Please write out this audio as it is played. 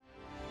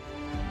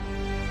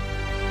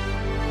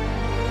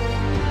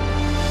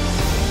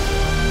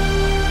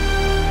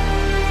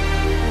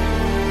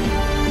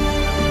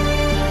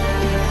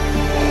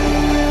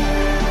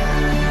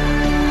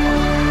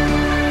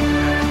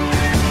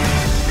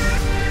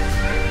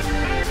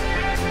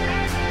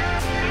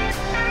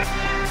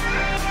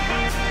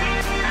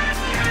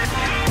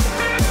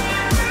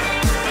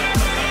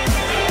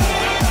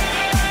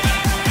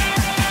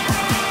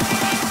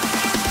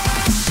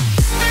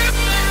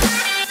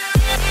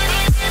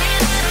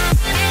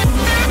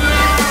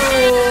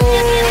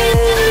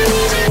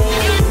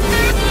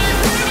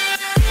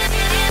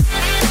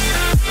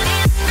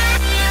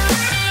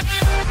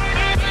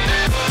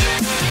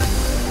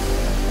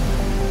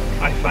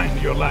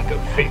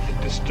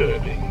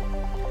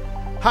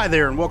Hi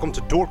there, and welcome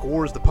to Dork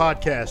Wars, the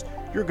podcast,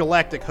 your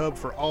galactic hub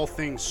for all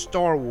things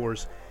Star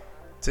Wars.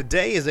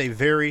 Today is a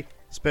very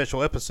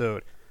special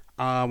episode.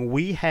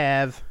 We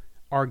have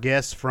our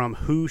guests from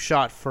Who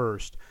Shot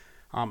First.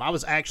 I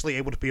was actually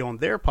able to be on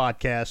their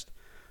podcast.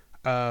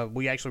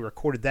 We actually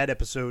recorded that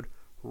episode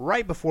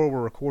right before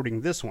we're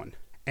recording this one.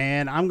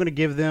 And I'm going to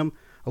give them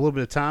a little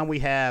bit of time. We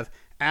have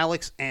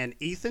Alex and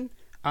Ethan.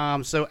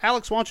 So,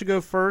 Alex, why don't you go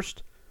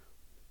first?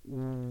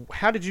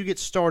 How did you get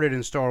started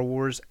in Star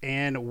Wars,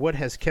 and what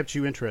has kept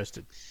you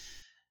interested?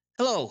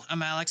 Hello,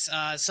 I'm Alex.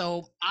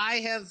 So I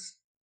have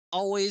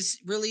always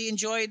really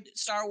enjoyed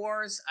Star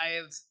Wars.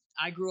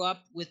 I grew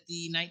up with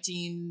the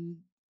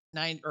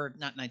 1990 or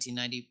not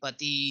 1990, but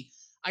the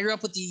I grew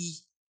up with the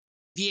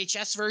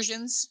VHS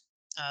versions,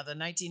 the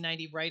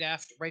 1990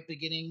 right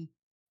beginning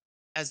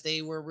as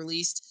they were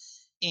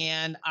released,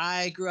 and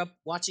I grew up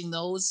watching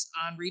those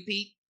on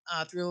repeat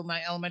through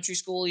my elementary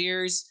school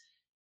years,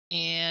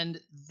 and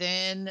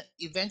then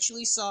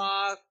eventually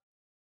saw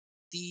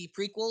the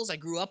prequels. I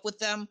grew up with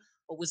them,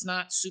 but was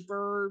not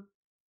super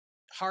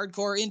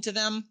hardcore into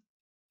them.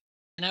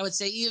 And I would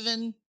say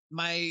even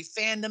my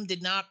fandom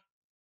did not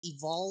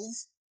evolve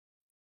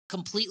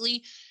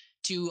completely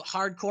to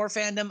hardcore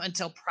fandom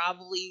until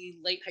probably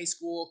late high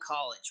school,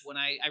 college, when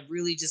I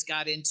really just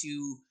got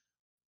into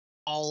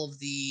all of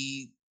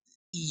the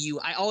EU.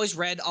 I always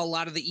read a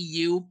lot of the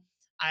EU.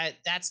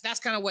 That's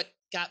kind of what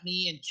got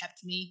me and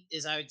kept me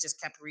is I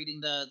just kept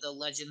reading the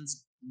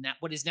Legends,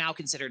 what is now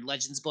considered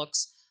Legends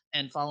books,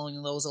 and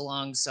following those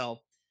along. So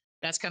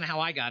that's kind of how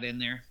I got in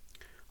there.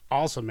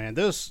 Awesome, man.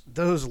 Those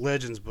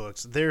Legends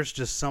books. There's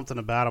just something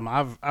about them.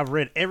 I've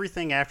read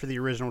everything after the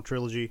original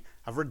trilogy.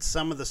 I've read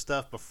some of the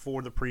stuff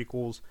before the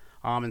prequels,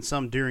 and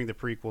some during the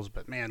prequels.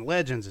 But man,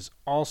 Legends is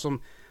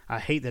awesome. I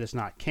hate that it's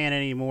not canon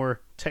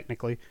anymore,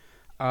 technically.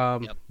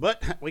 Yep.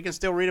 But we can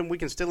still read them. We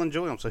can still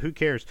enjoy them. So who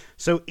cares?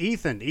 So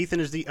Ethan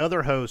is the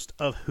other host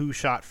of Who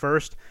Shot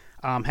First.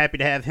 I'm happy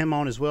to have him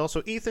on as well.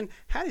 So Ethan,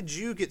 how did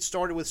you get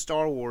started with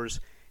Star Wars,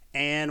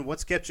 and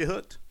what's kept you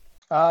hooked?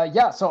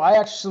 So I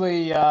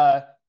actually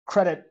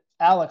credit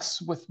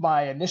Alex with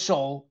my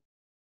initial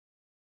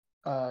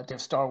day of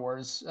Star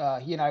Wars.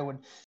 He and I would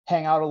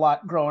hang out a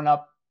lot growing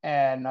up,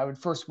 and I would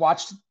first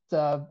watch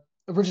the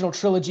original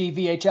trilogy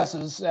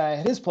VHSs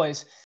at his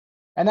place,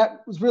 and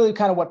that was really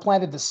kind of what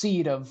planted the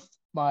seed of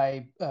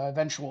my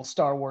eventual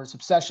Star Wars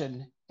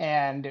obsession.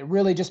 And it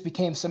really just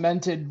became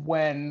cemented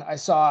when I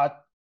saw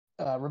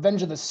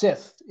Revenge of the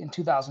Sith in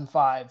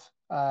 2005.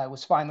 I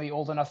was finally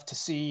old enough to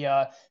see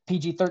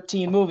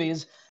PG-13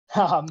 movies.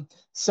 And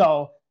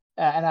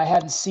I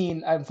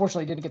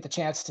unfortunately didn't get the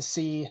chance to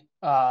see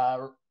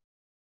Phantom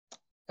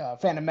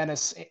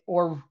Menace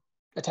or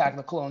Attack of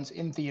the Clones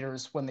in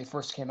theaters when they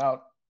first came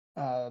out.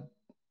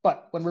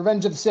 But when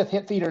Revenge of the Sith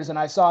hit theaters and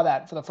I saw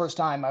that for the first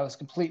time, I was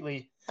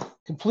completely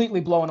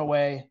blown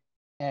away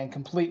and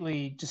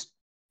completely just,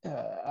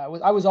 I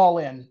was all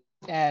in.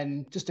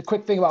 And just a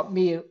quick thing about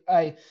me,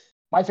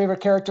 my favorite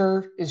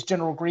character is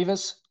General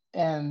Grievous,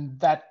 and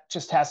that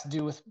just has to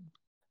do with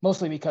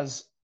mostly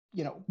because,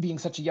 being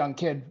such a young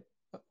kid,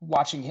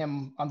 watching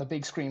him on the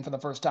big screen for the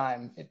first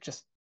time, it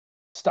just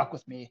stuck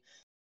with me.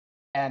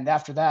 And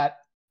after that,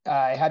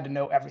 I had to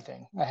know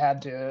everything. I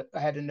had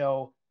to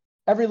know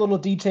every little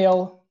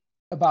detail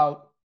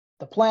about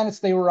the planets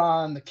they were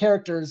on, the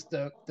characters,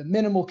 the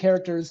minimal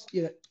characters,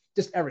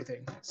 just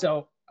everything.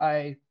 So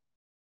I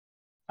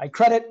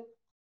credit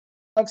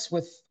Alex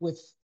with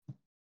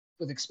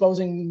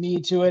exposing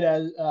me to it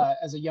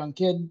as a young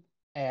kid,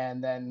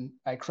 and then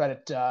I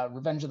credit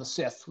Revenge of the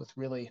Sith with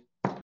really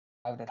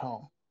driving it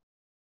home.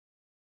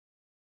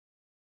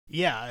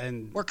 Yeah,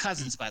 and We're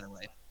cousins, by the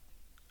way.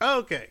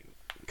 okay,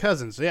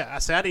 cousins. Yeah, I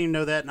didn't even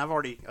know that, and I've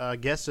already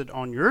guessed it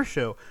on your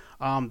show.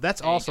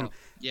 That's awesome.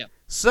 Yeah.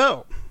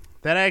 So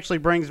that actually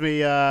brings me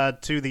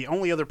to the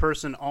only other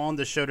person on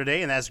the show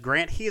today, and that's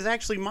Grant. He is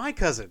actually my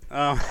cousin.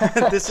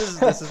 This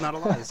is not a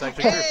lie. It's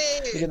actually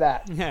true. Look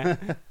at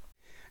that.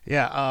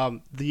 Yeah.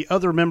 The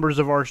other members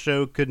of our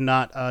show could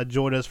not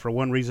join us for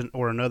one reason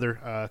or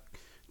another.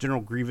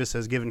 General Grievous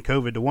has given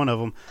COVID to one of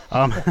them.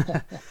 Oh,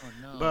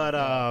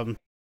 no.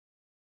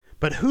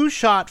 But Who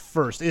Shot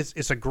First?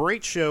 It's a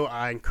great show.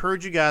 I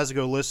encourage you guys to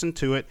go listen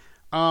to it.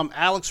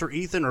 Alex or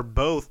Ethan or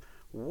both,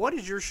 what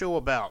is your show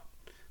about?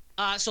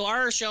 So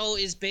our show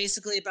is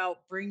basically about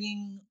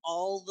bringing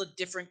all the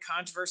different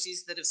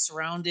controversies that have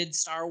surrounded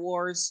Star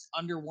Wars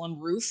under one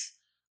roof.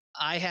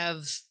 I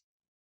have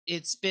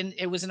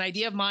it was an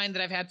idea of mine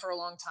that I've had for a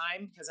long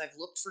time because I've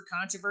looked for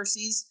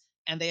controversies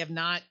and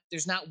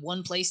there's not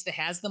one place that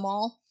has them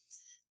all.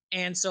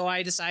 And so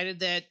I decided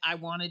that I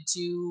wanted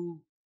to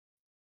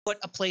put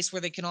a place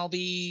where they can all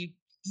be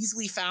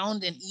easily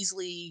found and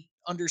easily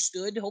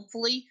understood,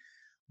 hopefully.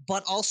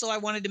 But also I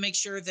wanted to make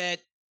sure that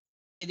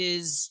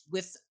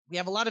we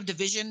have a lot of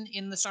division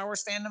in the Star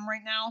Wars fandom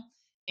right now,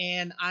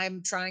 and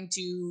I'm trying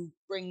to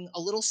bring a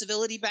little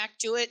civility back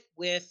to it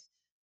with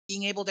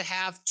being able to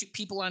have two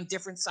people on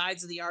different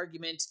sides of the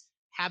argument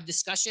have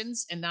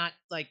discussions and not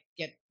like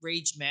get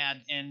rage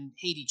mad and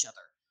hate each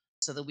other.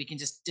 so that we can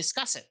just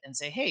discuss it and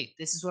say, hey,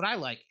 this is what I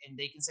like. And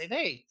they can say,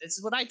 hey, this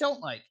is what I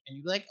don't like. And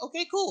you'd be like,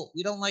 okay, cool.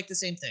 We don't like the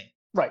same thing.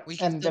 Right. We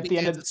can And still at be the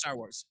end fans of of Star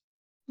Wars.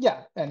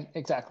 Yeah, and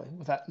exactly.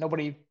 With that,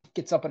 nobody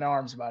gets up in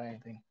arms about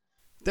anything.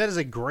 That is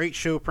a great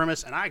show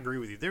premise, and I agree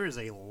with you. There is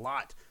a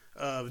lot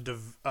of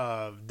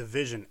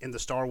division in the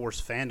Star Wars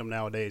fandom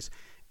nowadays,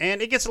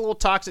 and it gets a little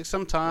toxic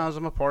sometimes.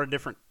 I'm a part of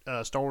different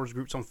Star Wars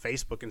groups on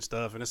Facebook and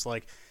stuff, and it's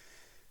like,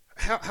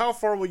 how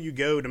far will you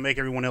go to make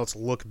everyone else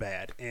look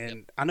bad?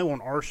 And I know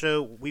on our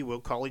show, we will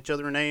call each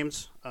other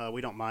names.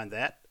 We don't mind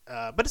that.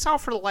 But it's all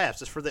for the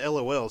laughs. It's for the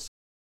LOLs.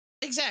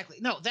 Exactly.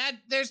 No, that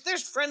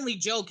there's friendly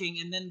joking,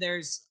 and then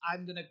there's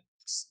I'm gonna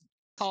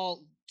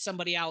call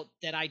somebody out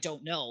that I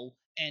don't know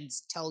and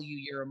tell you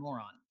you're a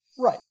moron.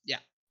 Right. Yeah.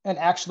 And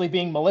actually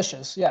being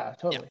malicious. Yeah,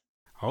 totally.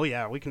 Oh,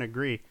 yeah, we can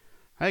agree.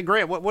 Hey,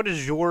 Grant, what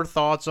is your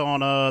thoughts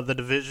on the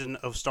division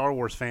of Star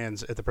Wars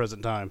fans at the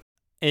present time?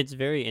 It's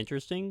very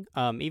interesting.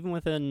 Even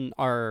within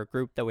our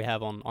group that we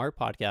have on our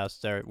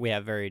podcast, we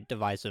have very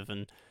divisive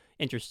and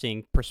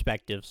interesting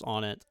perspectives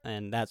on it.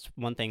 And that's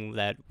one thing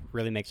that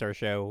really makes our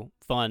show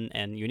fun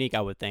and unique,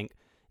 I would think,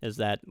 is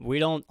that we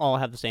don't all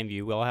have the same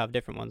view. We all have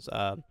different ones.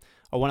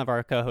 One of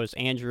our co-hosts,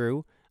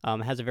 Andrew,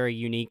 has a very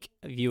unique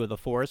view of the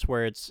Force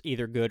where it's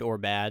either good or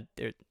bad.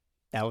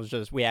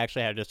 We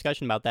actually had a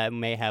discussion about that. We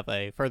may have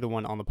a further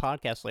one on the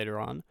podcast later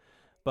on.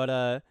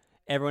 But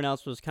everyone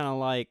else was kind of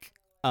like,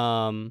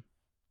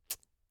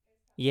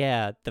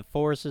 yeah, the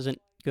Force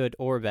isn't good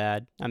or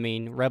bad. I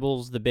mean,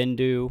 Rebels, the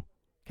Bendu,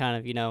 kind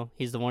of,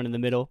 he's the one in the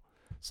middle.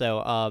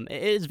 So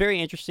it is very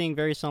interesting,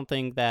 very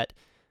something that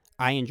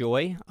I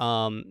enjoy.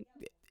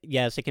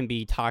 Yes, it can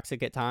be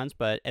toxic at times,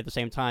 but at the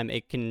same time,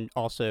 it can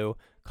also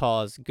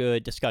cause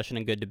good discussion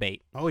and good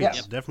debate. Oh, yeah,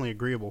 Yes. definitely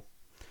agreeable.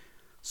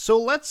 So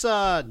let's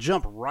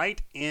jump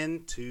right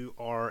into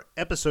our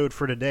episode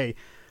for today.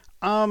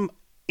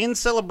 In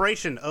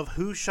celebration of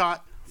Who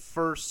Shot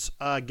First's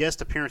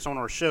guest appearance on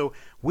our show,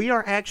 we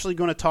are actually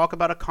going to talk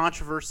about a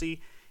controversy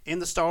in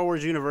the Star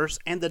Wars universe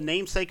and the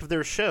namesake of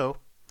their show.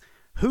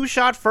 Who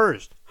shot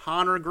first,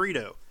 Han or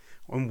Greedo?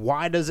 And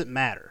why does it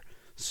matter?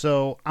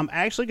 So I'm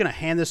actually going to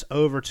hand this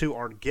over to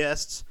our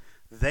guests.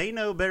 They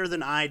know better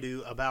than I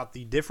do about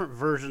the different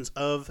versions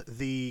of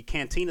the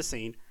cantina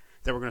scene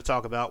that we're going to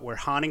talk about, where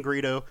Han and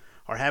Greedo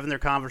are having their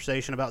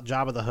conversation about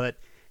Jabba the Hutt,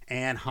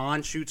 and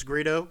Han shoots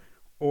Greedo,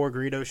 or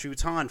Greedo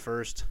shoots Han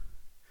first.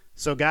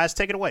 So, guys,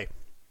 take it away.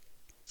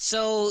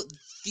 So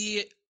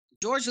the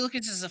George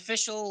Lucas's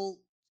official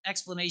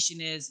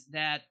explanation is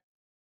that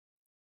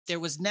there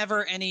was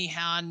never any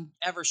Han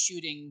ever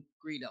shooting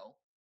Greedo.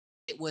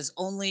 It was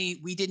only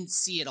we didn't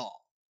see it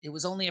all. It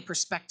was only a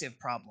perspective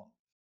problem.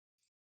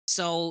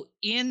 So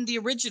in the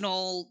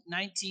original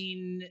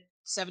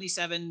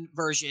 1977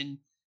 version,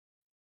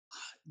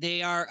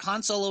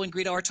 Han Solo and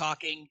Greedo are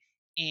talking,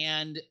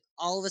 and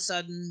all of a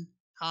sudden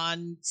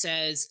Han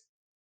says,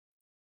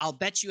 "I'll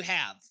bet you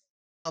have."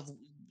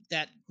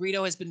 That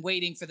Greedo has been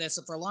waiting for this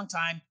for a long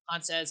time.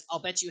 Han says, "I'll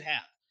bet you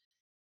have."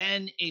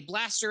 And a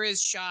blaster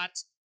is shot,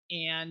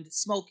 and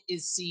smoke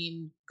is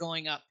seen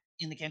going up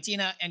in the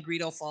cantina, and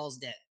Greedo falls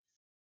dead.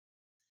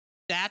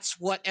 That's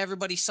what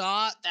everybody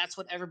saw. That's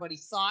what everybody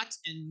thought,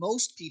 and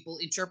most people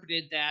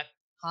interpreted that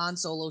Han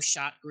Solo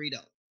shot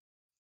Greedo.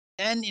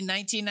 Then in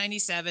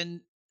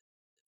 1997,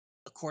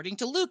 according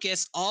to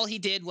Lucas, all he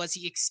did was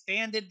he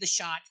expanded the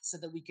shot so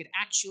that we could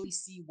actually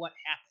see what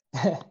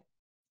happened.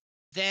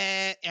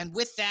 And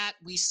with that,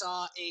 we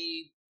saw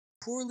a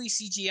poorly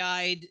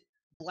CGI'd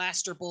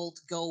blaster bolt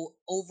go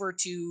over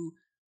to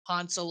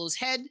Han Solo's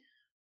head,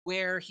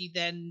 where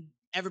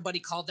everybody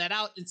called that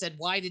out and said,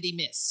 why did he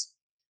miss?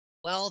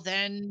 Well,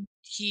 then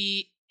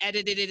he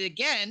edited it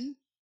again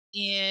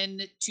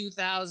in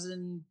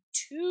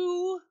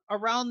 2002,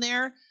 around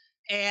there,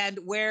 and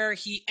where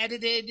he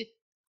edited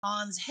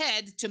Han's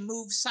head to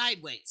move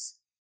sideways.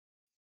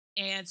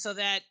 And so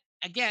that,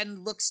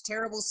 again, looks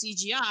terrible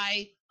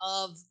CGI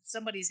of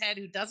somebody's head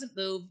who doesn't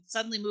move,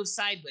 suddenly moves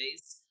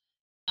sideways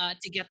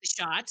to get the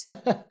shot.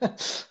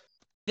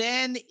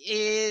 Then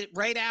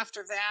right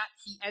after that,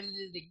 he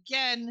edited it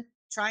again,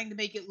 trying to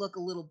make it look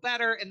a little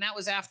better. And that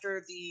was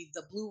after the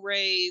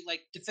Blu-ray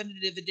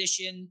definitive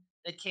edition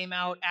that came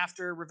out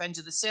after Revenge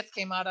of the Sith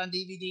came out on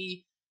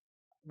DVD,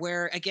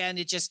 where, again,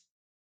 it just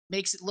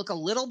makes it look a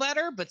little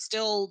better, but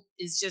still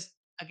is just,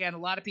 again, a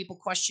lot of people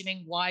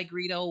questioning why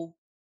Greedo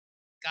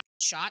got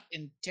shot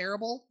and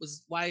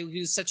why he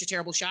was such a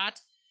terrible shot.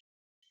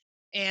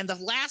 And the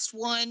last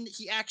one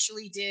he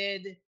actually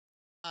did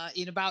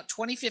in about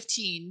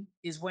 2015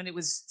 is when it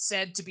was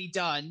said to be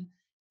done.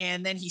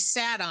 And then he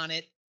sat on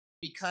it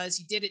because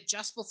he did it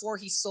just before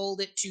he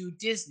sold it to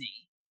Disney.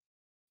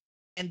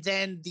 And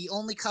then the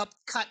only cut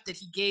that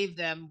he gave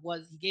them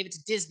was he gave it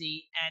to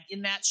Disney. And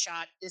in that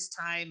shot, this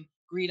time,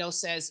 Greedo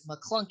says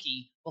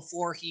McClunky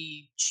before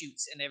he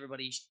shoots, and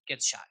everybody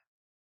gets shot.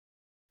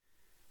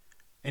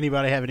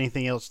 Anybody have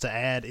anything else to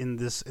add in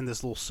this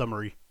little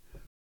summary?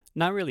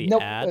 Not really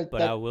Nope,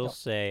 but I will no.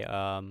 say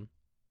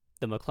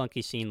the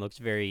McClunky scene looks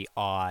very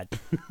odd.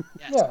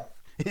 Yes. Yeah.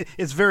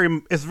 it's very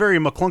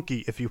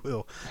McClunky, if you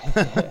will.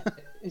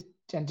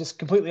 And just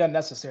completely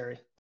unnecessary.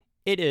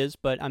 It is,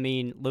 but I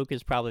mean,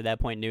 Lucas probably at that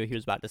point knew he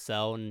was about to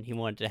sell, and he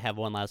wanted to have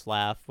one last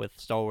laugh with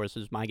Star Wars.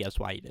 Is my guess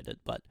why he did it,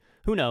 but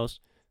who knows?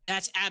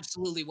 That's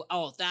absolutely.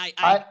 Oh,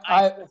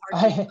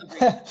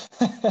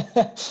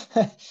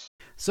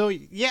 So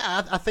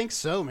yeah, I think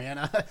so,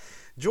 man.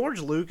 George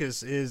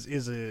Lucas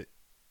is a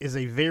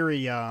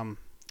very I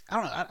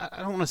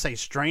don't want to say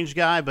strange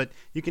guy, but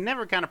you can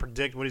never kind of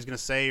predict what he's going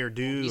to say or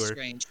do. He's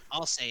strange.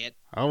 I'll say it.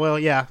 Oh well,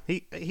 yeah,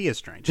 he is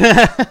strange.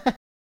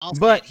 I'll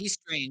say it. He's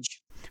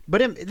strange.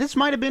 But this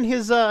might have been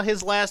his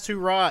last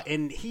hurrah,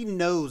 and he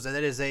knows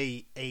that is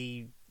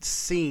a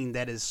scene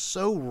that is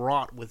so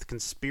wrought with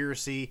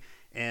conspiracy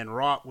and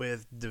wrought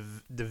with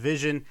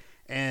division,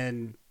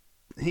 and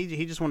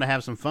he just wanted to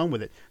have some fun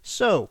with it.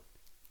 So,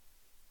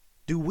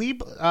 do we?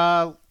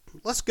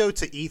 Let's go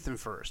to Ethan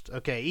first.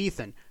 Okay,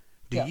 Ethan,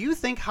 do you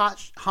think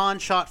Han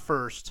shot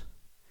first,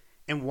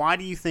 and why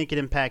do you think it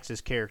impacts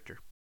his character?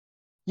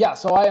 Yeah,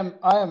 so I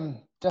am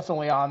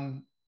definitely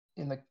on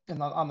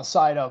the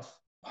side of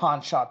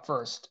Han shot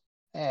first,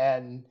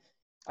 and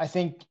I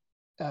think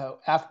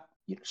after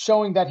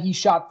showing that he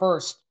shot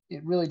first,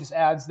 it really just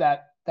adds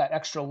that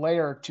extra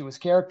layer to his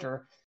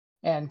character.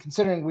 And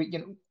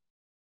considering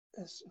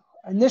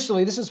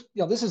initially this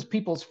is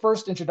people's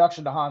first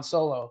introduction to Han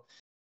Solo,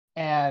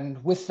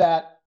 and with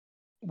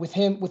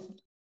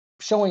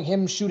showing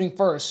him shooting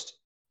first,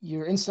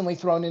 you're instantly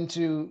thrown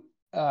into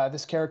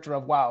this character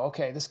of, wow,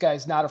 okay, this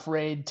guy's not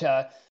afraid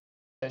to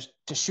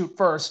shoot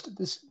first.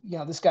 This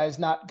guy's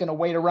not going to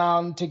wait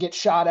around to get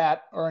shot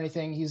at or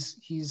anything.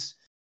 He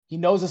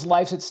knows his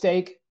life's at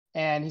stake,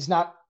 and he's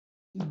not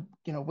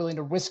willing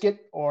to risk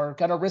it or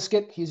gonna risk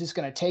it. He's just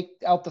going to take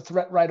out the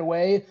threat right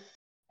away,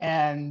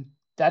 and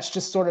that's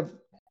just sort of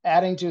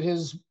adding to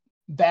his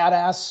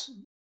badassery,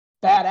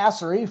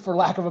 for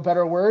lack of a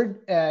better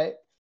word.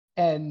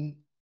 And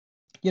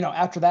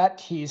after that,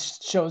 he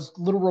shows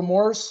little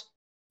remorse.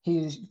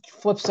 He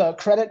flips a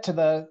credit to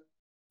the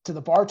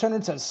bartender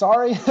and says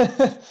sorry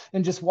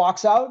and just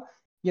walks out.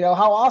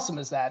 How awesome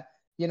is that?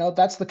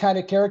 That's the kind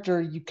of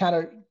character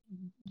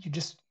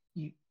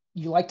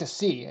you like to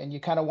see, and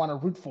you kind of want to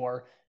root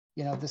for.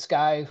 This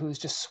guy who's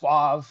just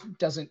suave,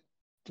 doesn't,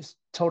 just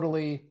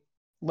totally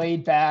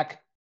laid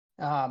back.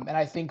 And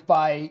I think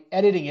by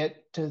editing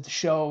it to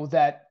show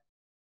that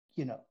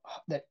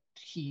that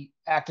he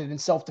acted in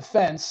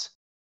self-defense,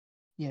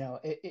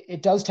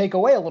 it does take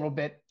away a little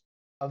bit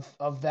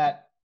of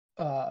that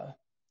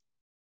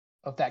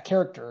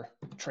character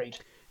trait.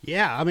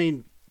 Yeah, I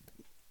mean,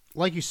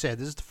 like you said,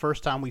 this is the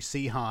first time we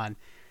see Han,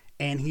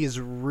 and he is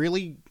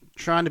really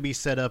trying to be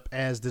set up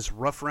as this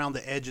rough around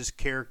the edges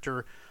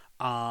character,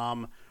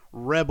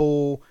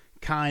 rebel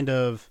kind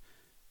of,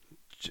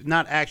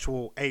 not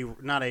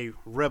a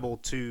rebel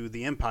to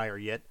the Empire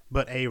yet,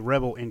 but a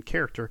rebel in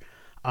character.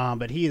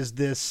 But he is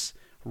this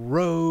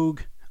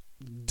rogue,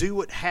 do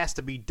what has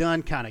to be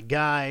done kind of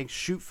guy.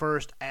 Shoot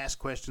first, ask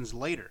questions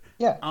later.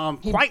 Yeah,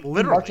 quite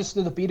literally. He marches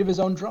to the beat of his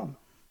own drum.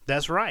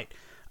 That's right.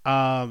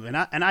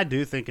 And I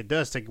do think it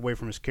does take away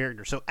from his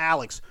character. So,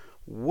 Alex,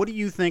 what do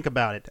you think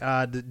about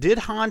it? Did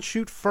Han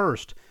shoot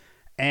first?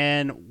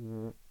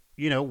 And,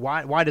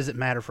 why does it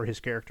matter for his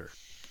character?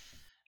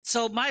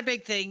 So my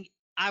big thing,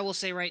 I will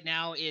say right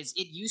now, is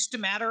it used to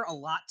matter a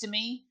lot to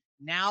me.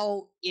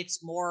 Now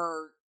it's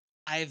more,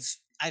 I've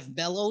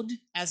mellowed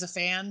as a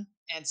fan.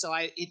 And so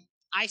I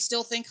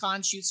still think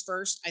Han shoots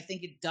first. I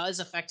think it does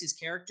affect his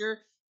character,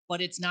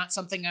 but it's not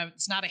something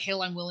it's not a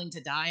hill I'm willing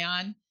to die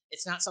on.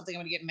 It's not something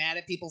I'm going to get mad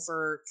at people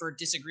for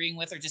disagreeing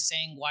with or just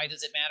saying, why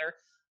does it matter?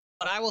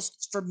 But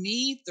for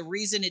me, the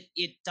reason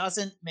it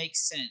doesn't make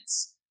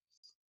sense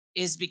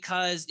is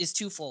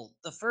twofold.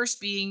 The first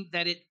being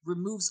that it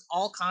removes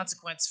all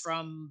consequence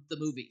from the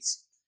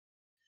movies.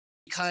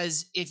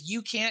 Because if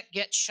you can't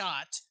get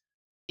shot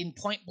in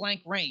point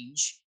blank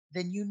range,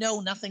 then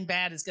nothing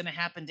bad is going to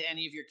happen to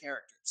any of your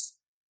characters.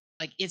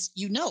 Like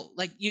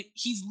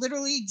he's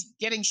literally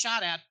getting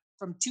shot at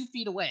from 2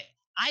 feet away.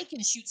 I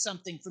can shoot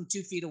something from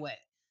 2 feet away.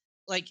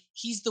 Like,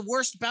 he's the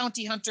worst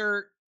bounty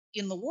hunter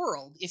in the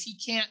world if he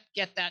can't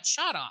get that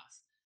shot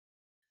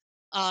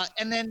off.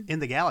 And then in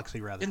the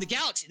galaxy, rather. In the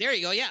galaxy. There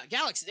you go. Yeah,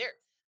 galaxy there.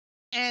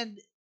 And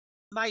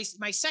my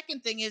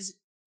second thing is,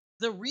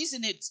 the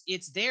reason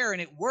it's there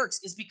and it works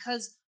is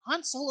because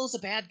Han Solo's a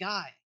bad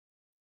guy.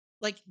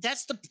 Like,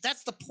 that's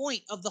the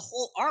point of the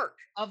whole arc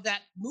of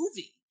that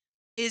movie,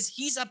 is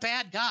he's a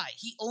bad guy.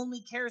 He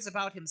only cares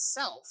about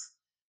himself.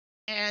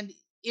 And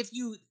if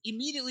you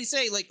immediately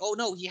say, like, oh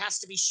no, he has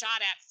to be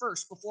shot at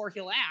first before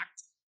he'll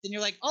act, then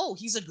you're like, oh,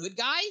 he's a good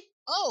guy?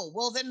 Oh,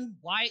 well then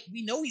why?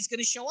 We know he's going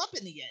to show up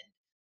in the end.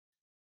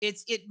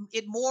 It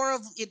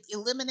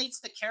eliminates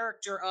the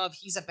character of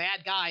he's a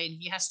bad guy and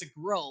he has to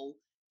grow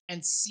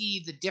and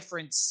see the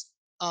difference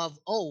of,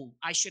 oh,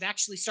 I should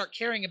actually start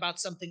caring about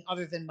something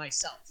other than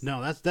myself.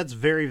 No, that's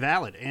very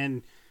valid.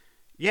 And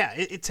yeah,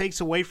 it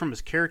takes away from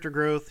his character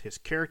growth, his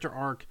character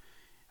arc.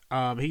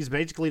 He's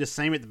basically the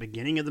same at the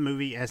beginning of the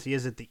movie as he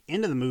is at the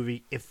end of the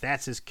movie, if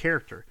that's his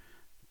character.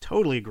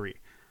 Totally agree.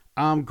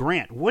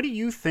 Grant, what do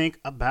you think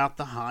about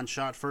the Han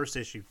shot first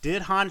issue?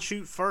 Did Han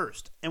shoot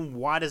first, and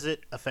why does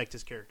it affect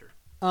his character?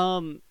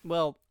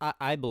 Well,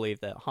 I believe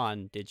that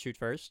Han did shoot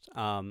first.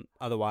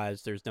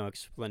 Otherwise, there's no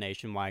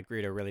explanation why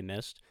Greedo really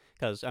missed.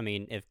 Because, I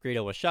mean, if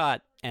Greedo was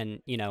shot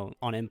and,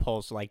 on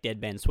impulse, like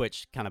Dead Man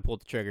Switch kind of pulled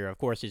the trigger, of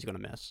course he's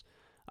going to miss.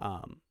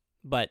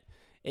 But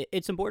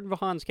it's important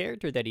for Han's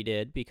character that he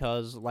did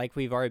because, like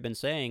we've already been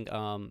saying,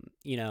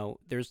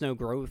 there's no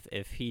growth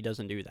if he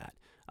doesn't do that.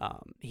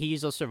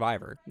 He's a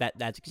survivor.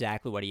 That's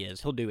exactly what he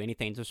is. He'll do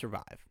anything to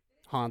survive.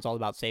 Han's all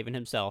about saving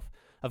himself.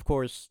 Of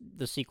course,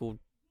 the sequel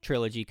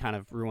trilogy kind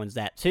of ruins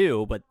that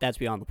too, but that's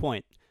beyond the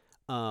point.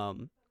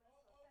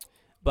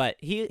 But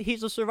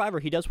he's a survivor.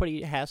 He does what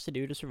he has to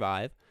do to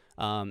survive.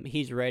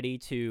 He's ready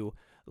to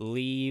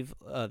leave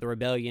the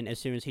rebellion as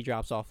soon as he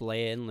drops off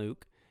Leia and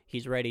Luke.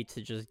 He's ready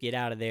to just get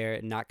out of there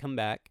and not come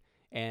back.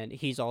 And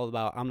he's all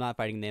about, I'm not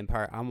fighting the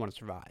Empire, I want to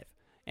survive.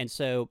 And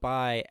so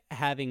by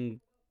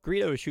having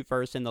Greedo shoot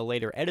first in the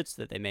later edits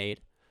that they made,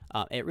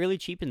 it really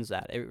cheapens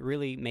that. It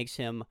really makes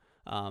him,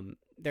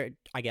 they're,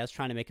 I guess,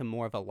 trying to make him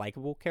more of a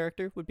likable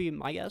character would be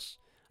my guess.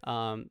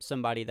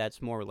 Somebody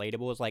that's more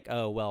relatable is like,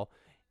 oh, well,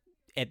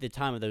 at the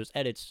time of those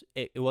edits,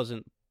 it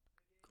wasn't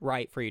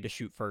right for you to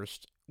shoot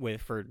first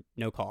for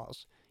no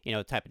cause,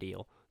 type of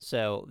deal.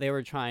 So they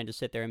were trying to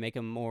sit there and make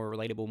him more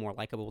relatable, more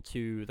likable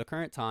to the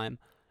current time.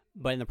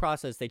 But in the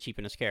process, they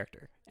cheapen his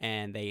character,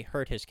 and they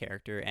hurt his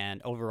character,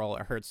 and overall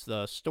it hurts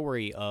the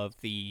story of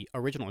the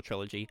original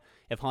trilogy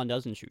if Han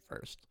doesn't shoot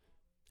first.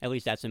 At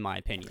least that's in my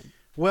opinion.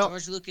 Well,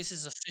 George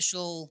Lucas's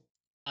official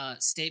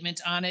statement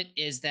on it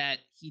is that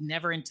he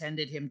never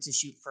intended him to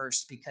shoot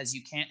first because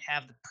you can't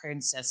have the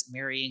princess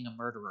marrying a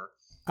murderer.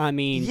 I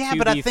mean, yeah, to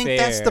but be I think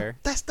fair,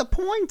 that's the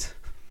point.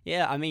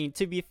 Yeah, I mean,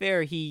 to be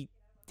fair, he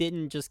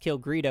didn't just kill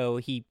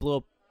Greedo, he blew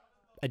up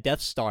a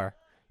Death Star.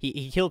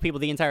 He killed people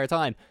the entire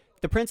time.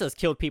 The princess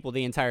killed people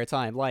the entire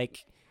time.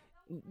 Like,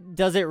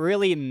 does it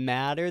really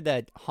matter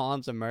that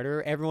Han's a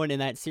murderer? Everyone in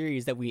that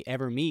series that we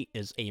ever meet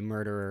is a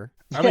murderer.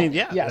 I mean,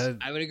 yeah. Yes.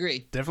 I would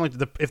agree.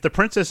 Definitely. If the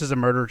princess is a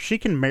murderer, she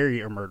can marry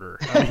a murderer.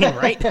 I mean,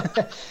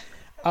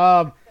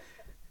 right?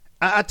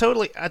 I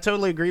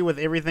totally agree with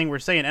everything we're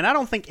saying, and I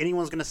don't think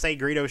anyone's going to say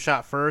Greedo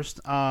shot first.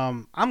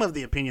 I'm of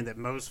the opinion that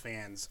most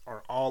fans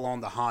are all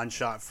on the Han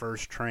shot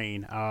first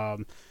train.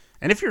 And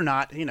if you're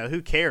not,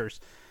 who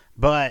cares?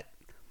 But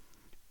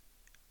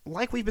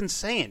like we've been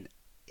saying,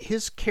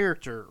 his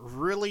character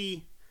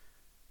really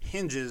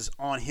hinges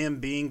on him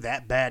being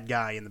that bad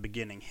guy in the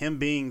beginning. Him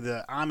being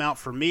the I'm out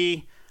for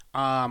me.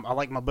 I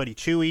like my buddy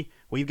Chewie.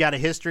 We've got a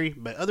history,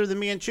 but other than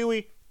me and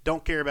Chewie,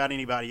 don't care about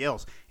anybody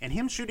else. And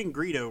him shooting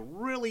Greedo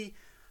really,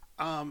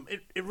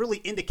 it really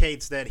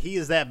indicates that he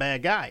is that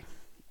bad guy.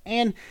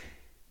 And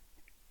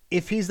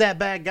if he's that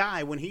bad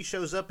guy, when he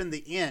shows up in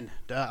the end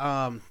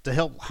to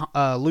help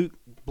Luke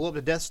blow up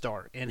the Death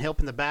Star and help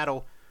in the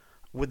battle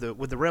with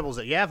the rebels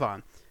at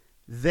Yavin,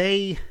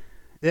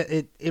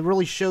 it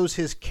really shows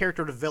his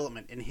character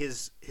development and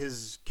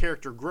his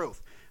character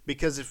growth.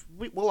 Because if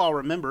we'll all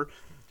remember,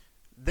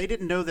 they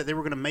didn't know that they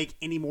were going to make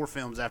any more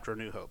films after A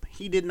New Hope.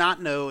 He did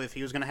not know if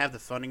he was going to have the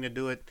funding to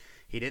do it.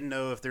 He didn't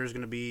know if there was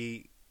going to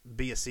be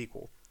a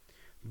sequel.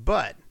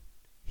 But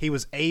he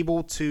was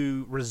able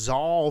to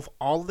resolve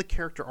all of the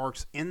character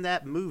arcs in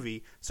that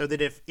movie so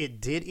that if it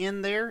did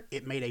end there,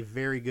 it made a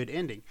very good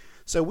ending.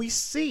 So we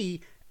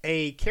see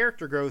a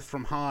character growth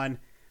from Han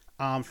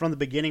from the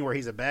beginning, where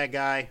he's a bad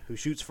guy who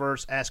shoots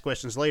first, asks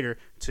questions later,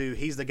 to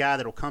he's the guy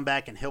that will come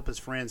back and help his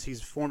friends.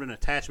 He's formed an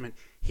attachment.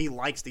 He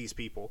likes these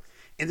people.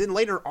 And then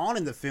later on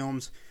in the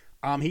films,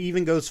 he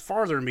even goes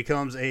farther and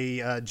becomes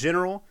a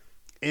general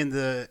in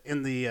the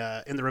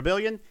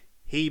rebellion.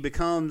 He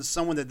becomes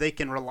someone that they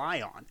can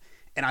rely on.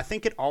 And I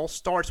think it all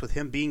starts with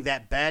him being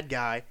that bad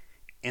guy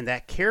and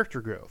that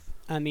character growth.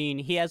 I mean,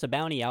 he has a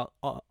bounty out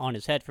on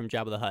his head from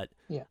Jabba the Hutt.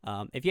 Yeah.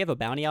 If you have a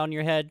bounty out on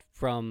your head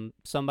from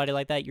somebody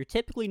like that, you're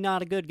typically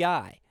not a good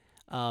guy.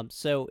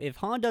 So if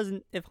Han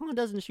doesn't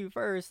shoot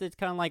first, it's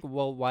kind of like,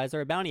 well, why is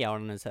there a bounty out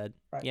on his head?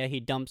 Right. Yeah, he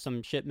dumped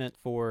some shipment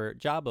for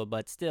Jabba,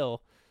 but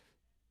still,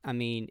 I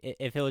mean,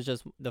 if it was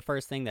just the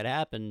first thing that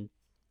happened,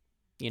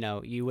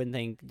 you wouldn't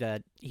think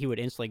that he would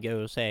instantly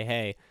go say,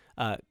 hey,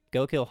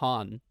 go kill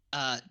Han.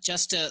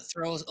 Just to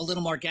throw a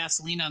little more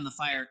gasoline on the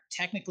fire,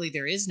 technically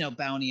there is no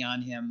bounty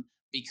on him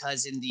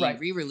because in the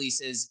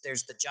re-releases,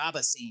 there's the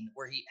Jabba scene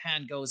where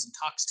Han goes and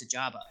talks to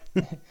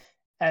Jabba.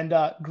 And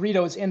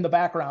Greedo's in the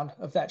background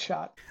of that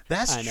shot.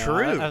 That's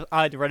true.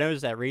 I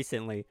noticed that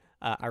recently.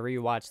 I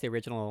rewatched the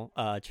original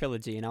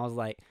trilogy, and I was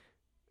like,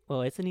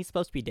 well, isn't he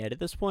supposed to be dead at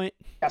this point?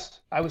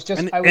 Yes, I was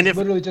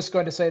literally just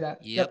going to say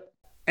that. Yep.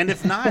 And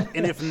if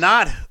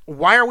not,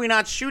 why are we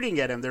not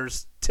shooting at him?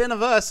 There's 10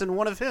 of us and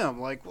one of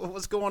him. Like,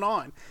 what's going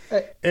on?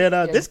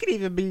 This could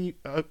even be.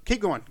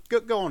 Keep going.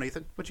 Go on,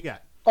 Ethan. What you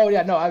got? Oh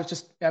yeah, no, I was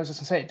just gonna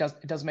say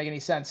it doesn't make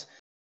any sense.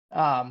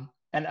 And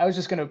I was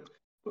just gonna.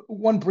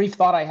 One brief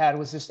thought I had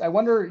was this: I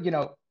wonder,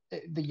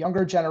 the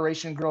younger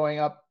generation growing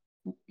up,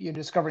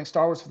 discovering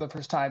Star Wars for the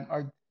first time,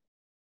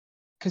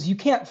 because you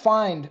can't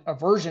find a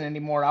version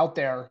anymore out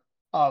there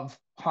of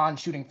Han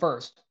shooting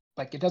first.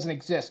 Like, it doesn't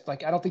exist.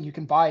 Like, I don't think you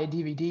can buy a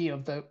DVD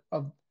of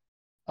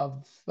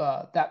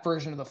that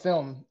version of the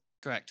film.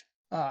 Correct.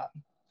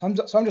 I'm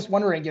just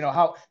wondering,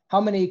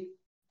 how many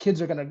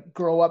kids are going to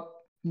grow up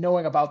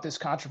knowing about this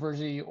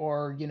controversy,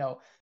 or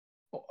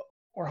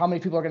or how many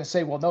people are going to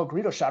say, well, no,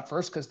 Greedo shot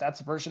first because that's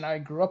the version I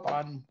grew up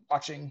on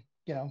watching.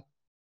 I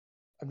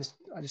just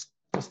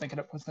was thinking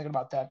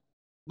about that.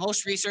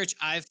 Most research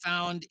I've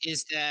found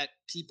is that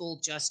people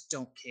just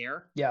don't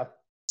care. Yeah.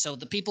 So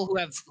the people who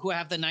have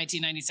the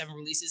 1997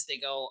 releases, they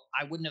go,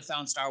 I wouldn't have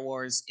found Star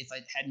Wars if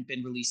it hadn't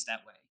been released that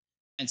way.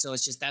 And so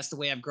it's just, that's the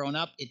way I've grown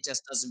up. It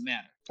just doesn't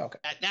matter. Okay.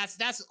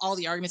 That's all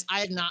the arguments.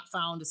 I have not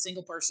found a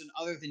single person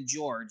other than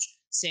George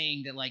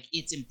saying that, like,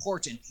 it's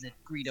important that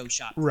Greedo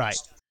shot first. Right.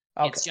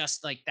 Okay. It's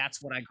just like,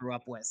 that's what I grew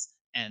up with.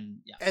 And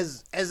yeah.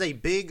 As a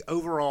big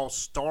overall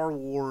Star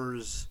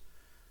Wars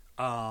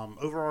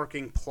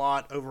overarching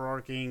plot,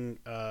 overarching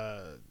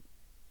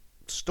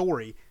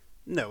story,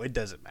 no, it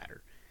doesn't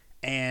matter.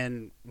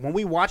 And when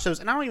we watch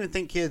those, and I don't even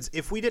think kids,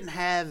 if we didn't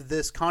have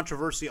this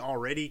controversy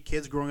already,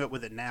 kids growing up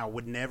with it now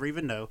would never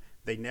even know.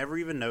 They'd never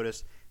even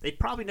notice. They'd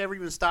probably never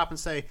even stop and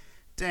say,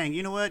 dang,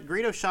 you know what?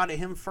 Greedo shot at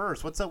him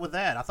first. What's up with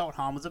that? I thought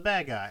Han was a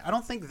bad guy. I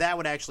don't think that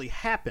would actually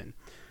happen.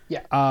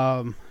 Yeah.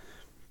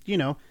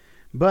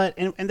 But,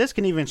 and this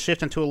can even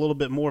shift into a little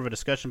bit more of a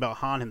discussion about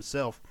Han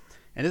himself.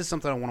 And this is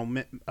something I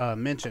want to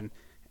mention.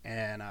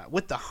 And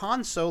with the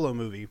Han Solo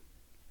movie,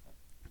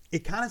 it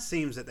kind of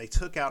seems that they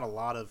took out a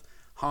lot of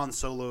Han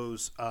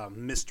Solo's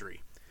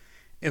mystery.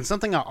 And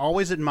something I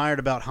always admired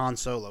about Han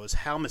Solo is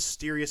how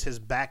mysterious his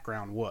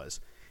background was.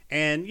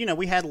 And,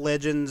 we had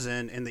legends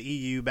in the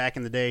EU back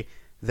in the day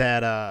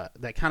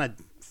that kind of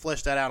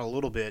fleshed that out a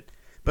little bit.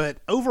 But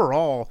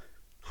overall,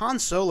 Han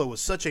Solo was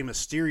such a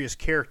mysterious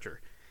character.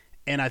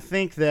 And I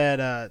think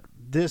that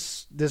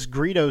this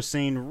Greedo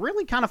scene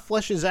really kind of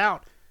fleshes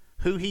out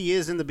who he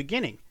is in the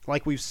beginning,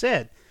 like we've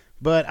said.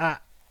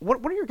 But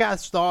what are your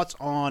guys' thoughts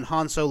on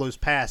Han Solo's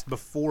past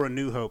before A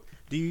New Hope?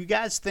 Do you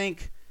guys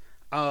think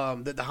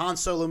that the Han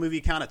Solo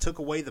movie kind of took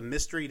away the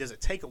mystery? Does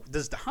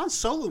the Han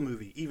Solo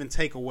movie even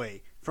take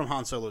away from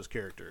Han Solo's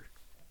character?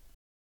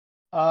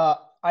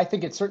 I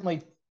think it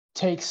certainly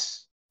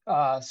takes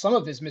some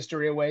of his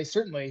mystery away,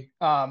 certainly.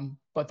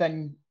 But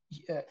then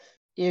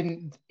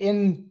in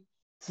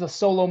the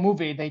Solo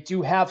movie, they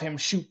do have him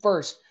shoot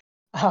first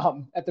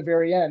at the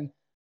very end.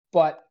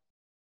 But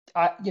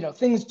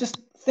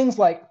things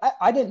like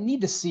I didn't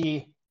need to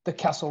see the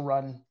Kessel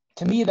Run.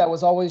 To me, that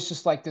was always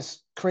just like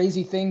this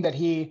crazy thing that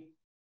he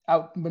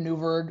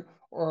outmaneuvered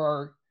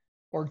or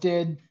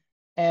did,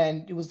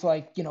 and it was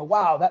like,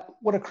 wow,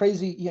 what a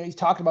crazy, he's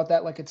talking about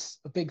that like it's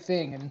a big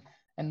thing,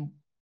 and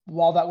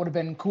while that would have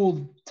been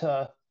cool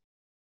to,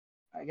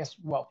 I guess,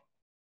 well,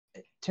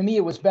 to me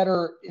it was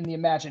better in the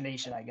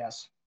imagination, I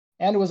guess.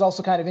 And it was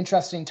also kind of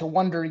interesting to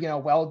wonder,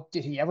 well,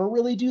 did he ever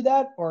really do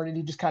that, or did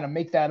he just kind of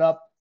make that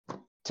up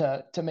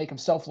to make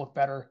himself look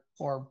better,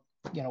 or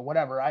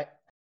whatever.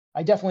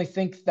 I definitely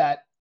think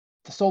that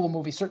the Solo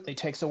movie certainly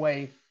takes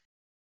away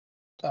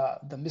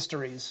the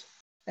mysteries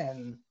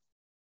and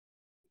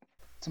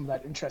some of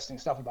that interesting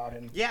stuff about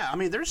him. Yeah, I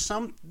mean,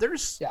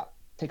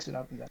 takes it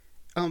up.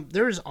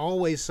 There's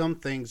always some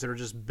things that are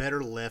just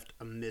better left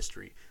a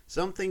mystery.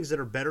 Some things that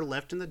are better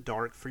left in the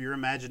dark for your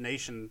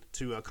imagination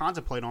to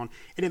contemplate on.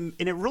 And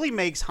it really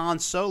makes Han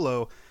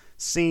Solo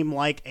seem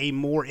like a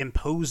more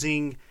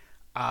imposing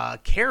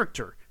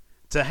character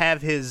to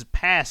have his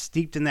past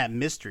steeped in that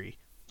mystery.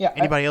 Yeah.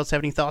 Anybody else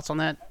have any thoughts on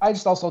that? I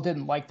just also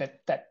didn't like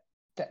that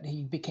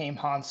he became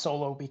Han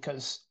Solo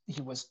because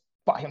he was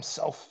by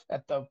himself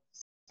at the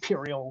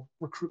Imperial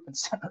Recruitment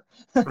Center.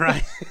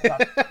 Right.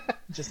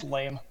 Just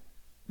lame.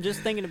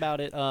 Just thinking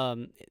about it,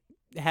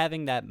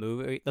 having that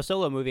movie, the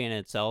Solo movie in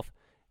itself,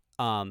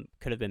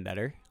 could have been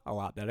better, a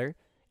lot better,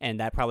 and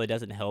that probably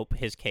doesn't help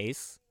his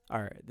case,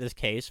 or this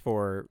case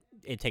for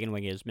it taking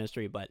away his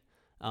mystery, but,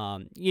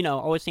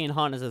 always seeing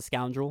Han as a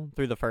scoundrel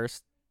through the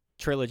first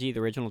trilogy, the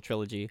original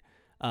trilogy,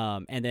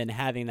 and then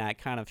having that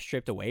kind of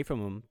stripped away from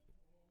him.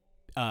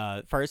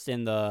 First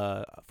in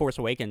the Force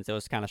Awakens, it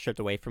was kind of stripped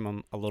away from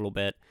him a little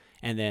bit,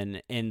 and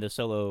then in the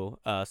Solo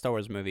Star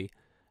Wars movie,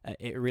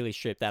 it really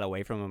stripped that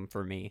away from him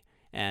for me,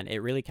 and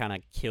it really kind of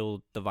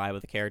killed the vibe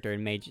of the character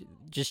and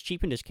just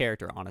cheapened his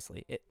character,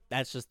 honestly.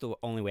 That's just the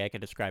only way I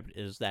could describe it,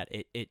 is that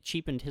it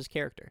cheapened his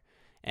character,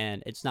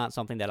 and it's not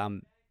something that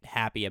I'm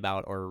happy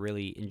about or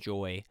really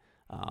enjoy.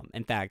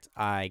 In fact,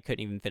 I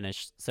couldn't even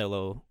finish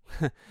Solo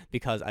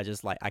because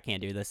I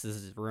can't do this. This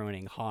is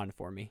ruining Han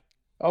for me.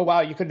 Oh, wow.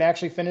 You couldn't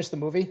actually finish the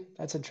movie?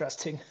 That's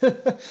interesting.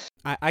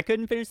 I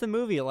couldn't finish the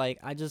movie.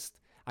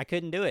 I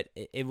couldn't do it.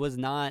 It was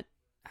not,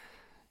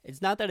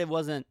 it's not that it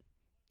wasn't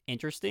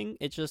interesting.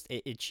 It's just,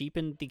 it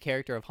cheapened the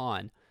character of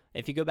Han.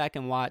 If you go back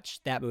and watch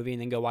that movie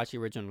and then go watch the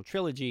original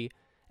trilogy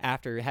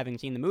after having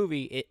seen the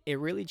movie, it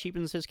really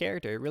cheapens his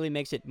character. It really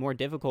makes it more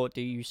difficult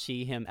to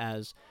see him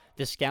as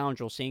the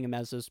scoundrel, seeing him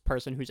as this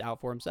person who's out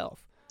for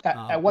himself.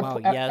 At what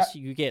point? Yes,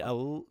 you get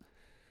a...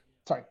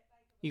 Sorry.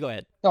 You go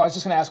ahead. No, I was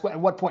just going to ask, at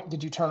what point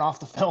did you turn off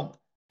the film?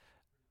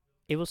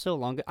 It was so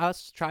long.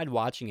 Tried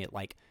watching it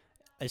like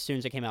as soon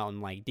as it came out on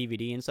like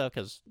DVD and stuff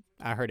because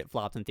I heard it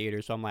flopped in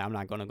theaters. So I'm like, I'm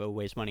not gonna go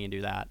waste money and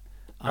do that.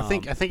 I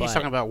think he's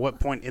talking about what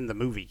point in the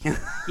movie.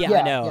 Yeah,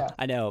 Yeah,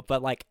 I know.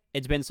 But like,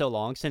 it's been so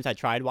long since I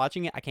tried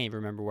watching it, I can't even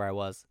remember where I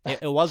was.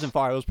 It wasn't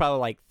far. It was probably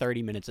like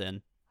 30 minutes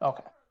in.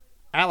 Okay.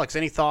 Alex,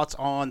 any thoughts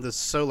on the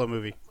Solo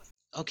movie?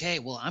 Okay,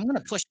 well, I'm going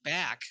to push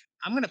back.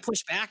 I'm going to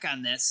push back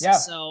on this. Yeah,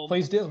 So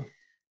please do.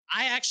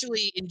 I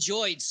actually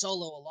enjoyed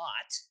Solo a lot.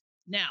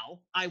 Now,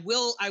 I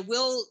will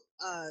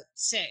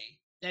say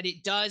that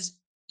it does,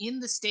 in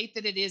the state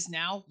that it is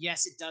now,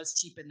 yes, it does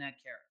cheapen that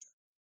character.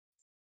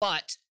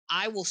 But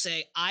I will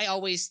say I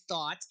always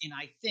thought, and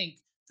I think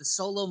the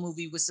Solo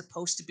movie was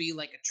supposed to be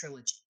like a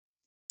trilogy,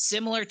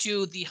 similar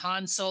to the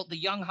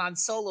young Han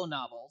Solo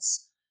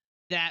novels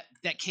that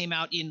came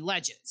out in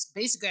Legends.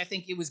 Basically, I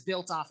think it was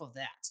built off of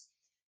that.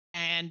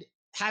 And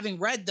having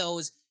read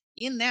those,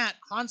 in that,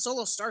 Han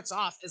Solo starts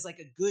off as like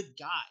a good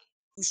guy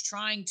who's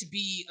trying to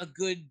be a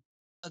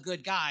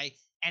good guy.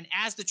 And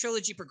as the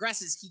trilogy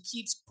progresses, he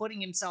keeps putting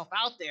himself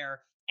out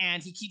there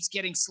and he keeps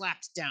getting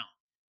slapped down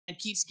and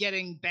keeps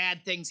getting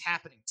bad things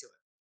happening to him.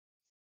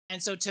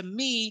 And so to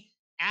me,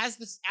 as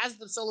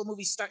the Solo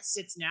movie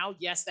sits now,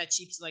 yes, that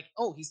cheaps like,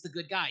 oh, he's the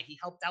good guy. He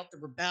helped out the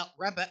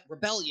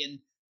rebellion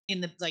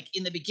in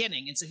the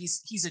beginning, and so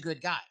he's a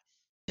good guy.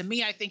 To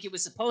me, I think it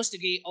was supposed to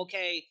be,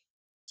 okay,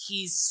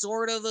 he's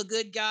sort of a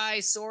good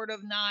guy, sort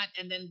of not,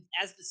 and then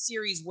as the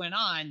series went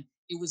on,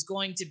 it was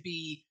going to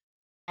be,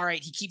 all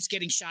right, he keeps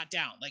getting shot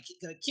down. Like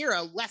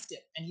Kira left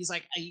it, and he's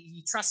like,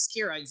 he trusts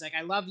Kira. He's like,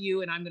 I love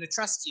you, and I'm going to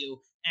trust you,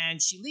 and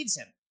she leaves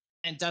him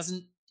and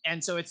doesn't.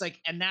 And so it's like,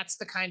 and that's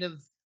the kind of,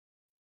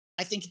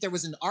 I think there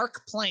was an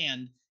arc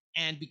planned,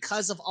 and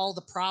because of all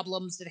the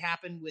problems that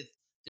happened with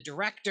the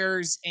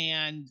directors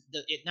and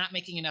it not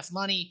making enough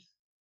money,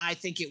 I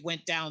think it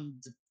went down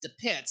the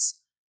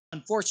pits,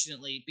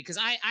 unfortunately, because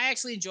I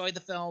actually enjoyed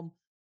the film,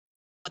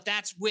 but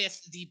that's with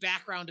the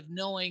background of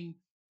knowing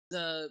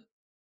the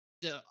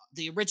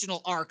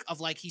original arc of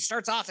like he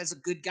starts off as a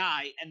good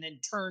guy and then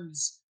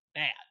turns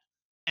bad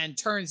and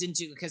turns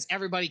into, because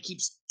everybody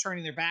keeps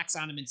turning their backs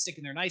on him and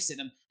sticking their knives in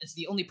him, and so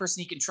the only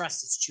person he can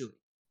trust is Chewie.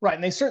 Right,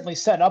 and they certainly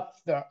set up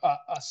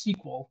a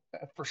sequel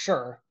for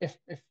sure.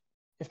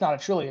 If not a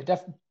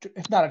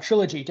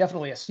trilogy,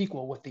 definitely a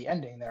sequel with the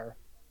ending there.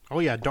 Oh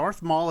yeah,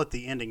 Darth Maul at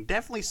the ending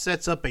definitely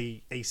sets up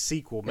a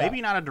sequel.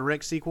 Maybe not a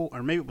direct sequel,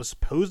 or maybe it was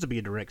supposed to be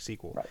a direct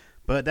sequel. Right.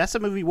 But that's a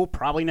movie we'll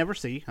probably never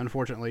see,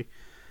 unfortunately.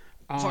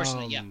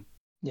 Unfortunately,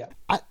 yeah.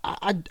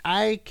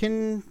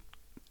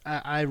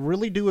 I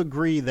really do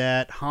agree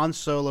that Han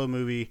Solo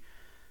movie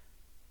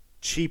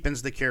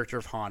cheapens the character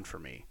of Han for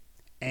me.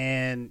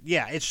 And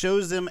yeah, it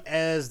shows him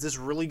as this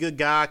really good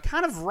guy,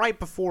 kind of right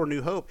before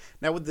New Hope.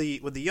 Now with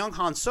the young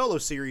Han Solo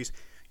series,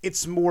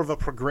 it's more of a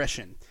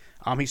progression.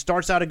 He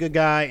starts out a good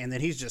guy, and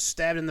then he's just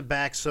stabbed in the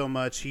back so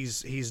much.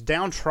 He's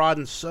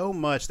downtrodden so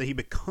much that he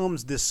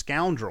becomes this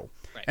scoundrel.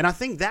 Right. And I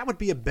think that would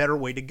be a better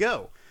way to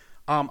go.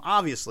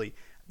 Obviously,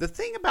 the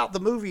thing about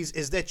the movies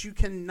is that you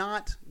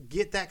cannot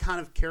get that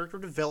kind of character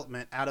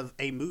development out of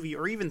a movie,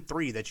 or even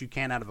 3 that you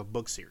can out of a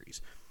book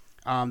series.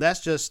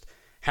 That's just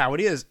how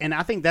it is. And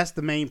I think that's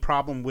the main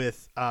problem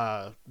with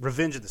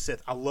Revenge of the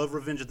Sith. I love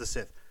Revenge of the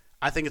Sith.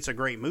 I think it's a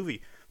great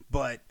movie.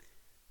 But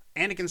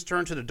Anakin's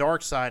turn to the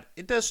dark side,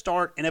 it does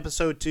start in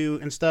episode 2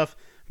 and stuff,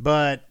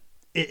 but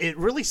it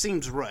really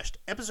seems rushed.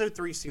 Episode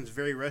 3 seems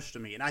very rushed to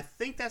me. And I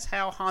think that's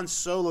how Han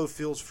Solo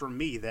feels for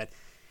me, that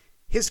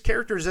his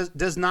character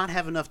does not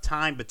have enough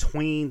time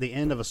between the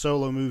end of a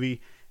Solo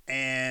movie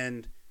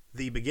and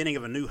the beginning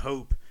of A New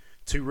Hope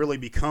to really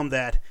become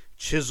that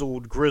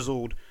chiseled,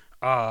 grizzled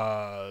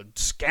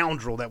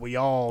scoundrel that we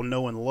all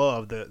know and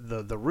love,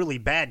 the really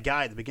bad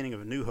guy at the beginning of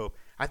A New Hope.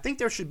 I think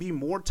there should be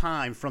more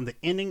time from the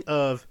ending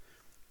of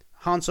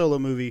Han Solo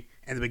movie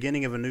and the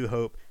beginning of A New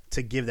Hope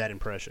to give that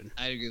impression.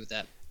 I agree with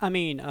that. I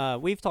mean,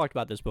 we've talked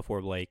about this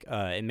before, Blake.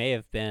 It may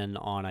have been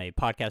on a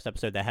podcast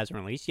episode that hasn't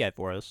released yet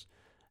for us.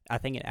 I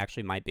think it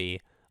actually might be.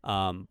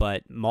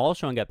 But Maul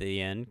showing up at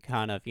the end,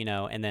 kind of,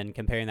 and then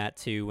comparing that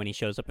to when he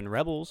shows up in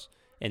Rebels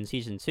in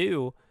Season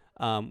 2,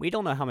 we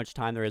don't know how much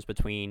time there is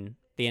between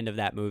the end of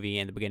that movie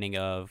and the beginning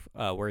of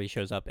where he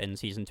shows up in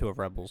Season 2 of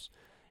Rebels.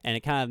 And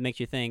it kind of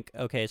makes you think,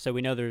 okay, so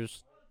we know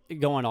there's,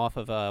 going off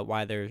of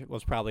why there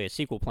was probably a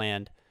sequel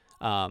planned,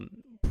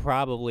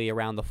 probably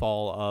around the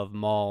fall of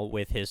Maul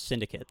with his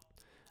syndicate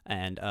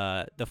and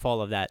the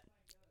fall of that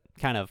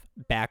kind of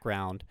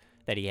background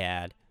that he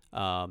had.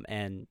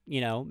 And,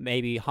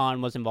 maybe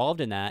Han was involved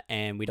in that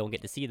and we don't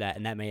get to see that.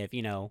 And that may have,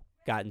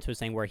 gotten to a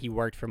thing where he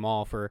worked for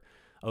Maul for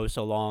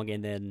so long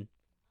and then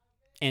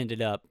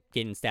ended up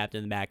getting stabbed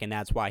in the back. And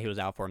that's why he was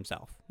out for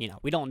himself.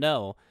 We don't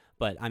know.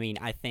 But, I mean,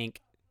 I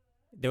think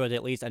there was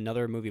at least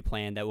another movie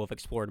planned that would have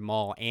explored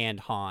Maul and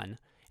Han.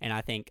 And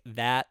I think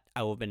that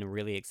I would have been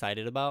really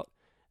excited about.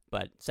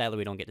 But sadly,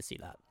 we don't get to see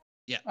that.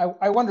 Yeah.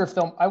 I wonder if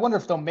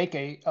they'll make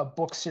a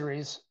book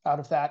series out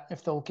of that,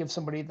 if they'll give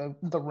somebody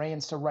the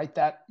reins to write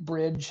that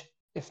bridge,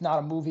 if not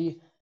a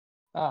movie.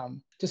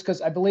 Just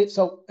because I believe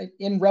so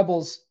in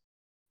Rebels,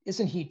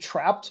 isn't he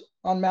trapped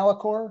on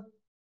Malachor?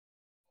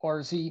 Or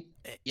is he?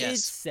 Yes.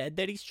 It's said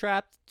that he's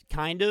trapped,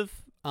 kind of.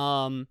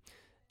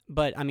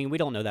 But I mean, we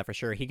don't know that for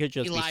sure. He could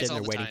just He be lies sitting all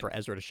there the waiting time. for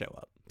Ezra to show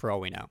up, for all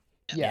we know.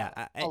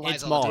 Yeah. Lies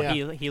It's all the Maul.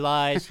 time. He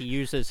lies. He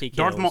uses. He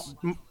kills. Darth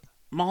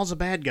Maul's a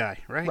bad guy,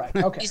 right? Right.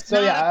 Okay. He's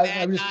So not yeah, a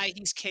bad I'm just, guy.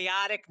 He's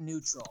chaotic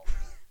neutral.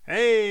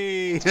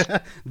 Hey,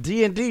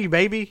 D&D,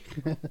 baby.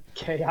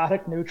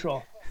 chaotic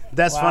neutral.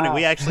 That's funny. Wow.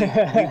 We actually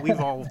we've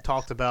all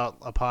talked about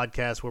a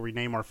podcast where we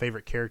name our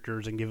favorite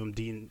characters and give them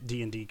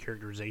D&D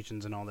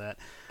characterizations and all that.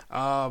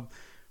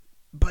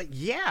 But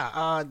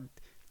yeah,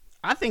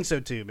 I think so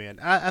too, man.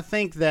 I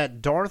think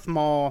that Darth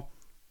Maul,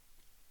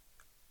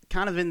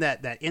 kind of in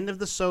that end of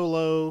the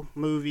Solo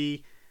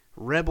movie,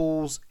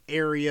 Rebels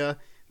area,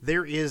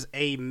 there is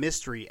a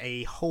mystery,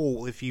 a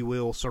hole, if you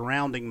will,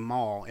 surrounding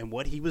Maul and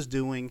what he was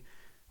doing,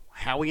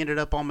 how he ended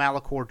up on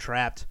Malachor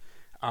trapped,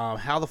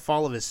 how the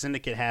fall of his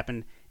syndicate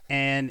happened.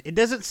 And it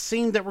doesn't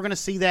seem that we're going to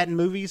see that in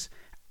movies.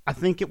 I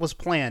think it was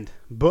planned.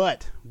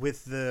 But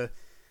with the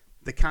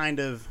kind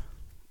of,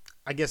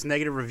 I guess,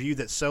 negative review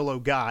that Solo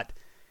got,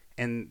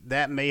 and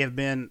that may have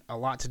been a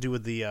lot to do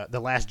with the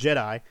Last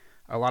Jedi.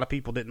 A lot of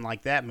people didn't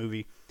like that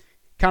movie.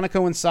 Kind of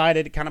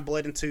coincided. It kind of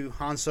bled into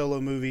Han Solo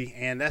movie.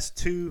 And that's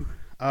two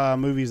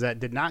movies that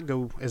did not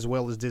go as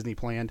well as Disney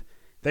planned.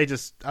 I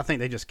think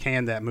they just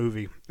canned that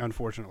movie,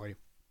 unfortunately.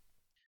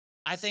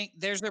 I think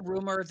there's a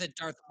rumor that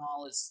Darth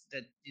Maul is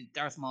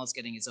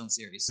getting his own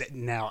series.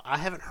 Now, I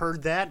haven't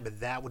heard that, but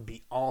that would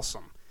be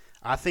awesome.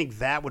 I think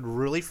that would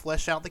really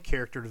flesh out the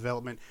character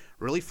development,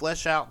 really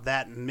flesh out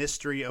that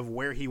mystery of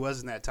where he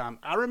was in that time.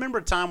 I remember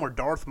a time where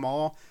Darth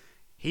Maul,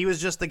 he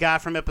was just the guy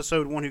from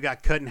Episode 1 who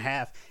got cut in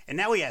half, and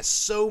now he has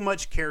so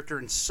much character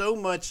and so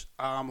much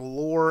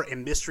lore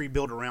and mystery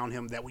built around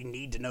him that we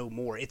need to know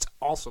more. It's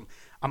awesome.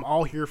 I'm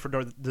all here for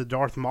the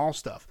Darth Maul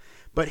stuff.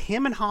 But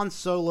him and Han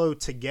Solo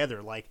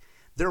together, like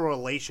their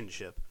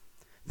relationship,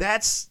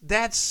 that's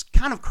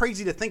kind of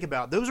crazy to think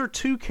about. Those are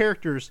two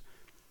characters,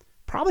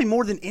 probably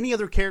more than any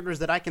other characters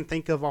that I can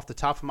think of off the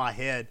top of my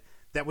head,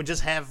 that would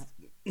just have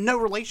no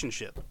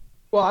relationship.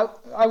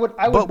 Well, I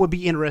would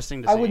be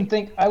interesting to see.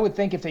 I would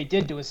think if they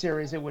did do a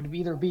series, it would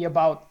either be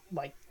about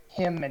like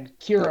him and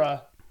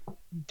Kira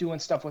doing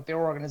stuff with their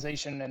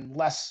organization and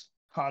less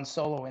Han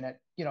Solo in it.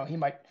 You know, he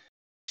might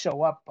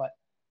show up, but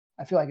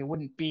I feel like it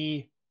wouldn't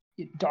be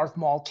Darth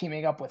Maul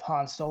teaming up with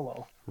Han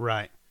Solo.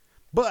 Right.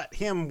 But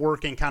him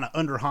working kind of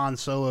under Han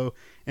Solo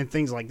and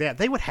things like that,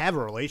 they would have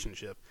a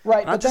relationship.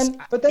 Right, but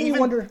then you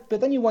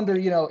wonder,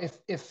 you know,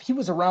 if he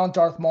was around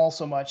Darth Maul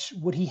so much,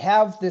 would he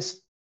have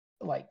this,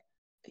 like,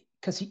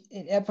 because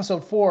in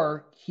Episode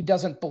 4 he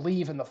doesn't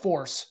believe in the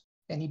Force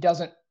and he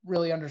doesn't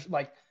really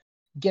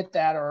get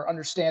that or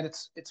understand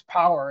its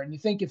power. And you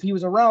think if he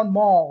was around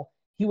Maul,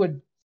 he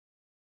would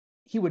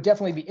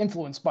definitely be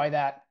influenced by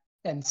that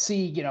and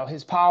see, you know,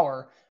 his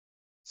power.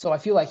 So I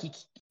feel like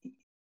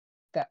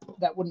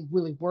that wouldn't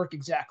really work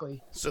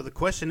exactly. So the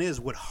question is,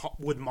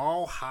 would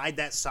Maul hide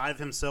that side of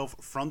himself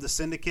from the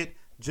Syndicate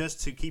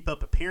just to keep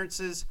up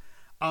appearances?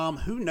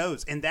 Who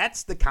knows? And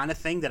that's the kind of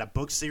thing that a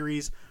book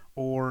series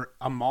or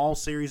a Maul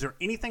series or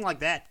anything like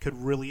that could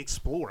really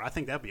explore. I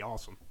think that'd be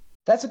awesome.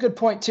 That's a good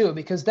point too,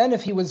 because then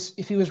if he was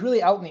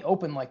really out in the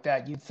open like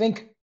that, you'd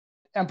think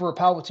Emperor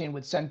Palpatine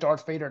would send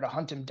Darth Vader to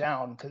hunt him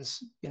down,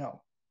 because, you know,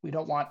 we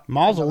don't want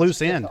Maul's a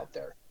loose end out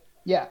there.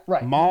 Yeah,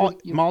 right.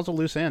 Maul's a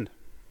loose end.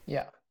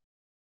 Yeah.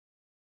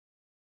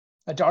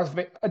 A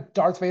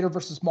Darth Vader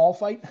versus Maul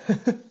fight.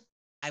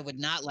 I would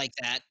not like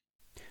that.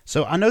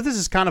 So I know this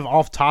is kind of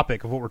off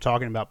topic of what we're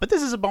talking about, but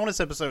this is a bonus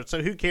episode,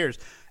 so who cares?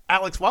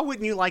 Alex, why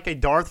wouldn't you like a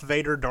Darth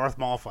Vader Darth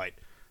Maul fight?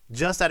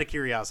 Just out of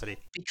curiosity.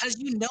 Because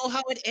you know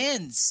how it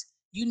ends.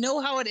 You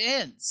know how it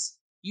ends.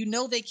 You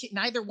know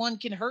neither one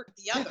can hurt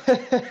the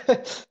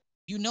other.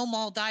 You know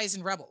Maul dies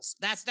in Rebels.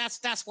 That's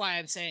why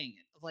I'm saying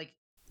it. Like,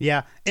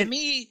 yeah, to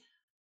me,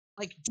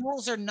 like,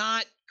 duels are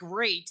not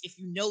great if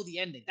you know the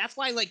ending. That's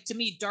why, like, to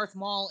me, Darth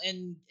Maul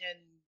and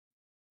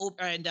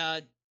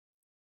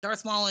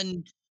Darth Maul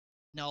and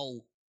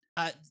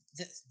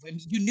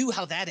you knew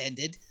how that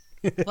ended.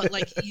 But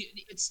like,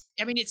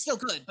 it's still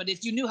good. But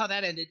if you knew how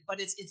that ended,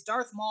 but it's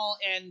Darth Maul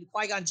and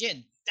Qui-Gon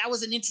Jinn. That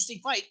was an interesting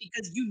fight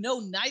because you know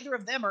neither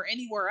of them are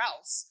anywhere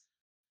else.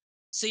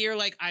 So you're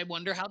like, I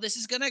wonder how this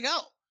is gonna go.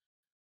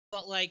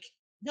 But like,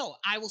 no,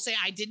 I will say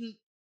I didn't.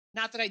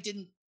 Not that I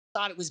didn't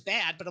thought it was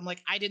bad, but I'm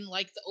like, I didn't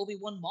like the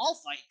Obi-Wan Maul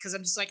fight because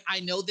I'm just like, I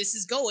know this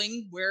is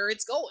going where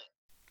it's going.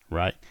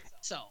 Right.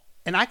 So.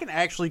 And I can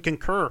actually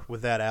concur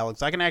with that,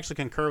 Alex. I can actually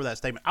concur with that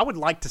statement. I would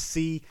like to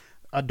see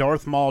a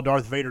Darth Maul,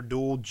 Darth Vader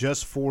duel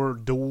just for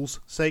duel's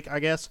sake, I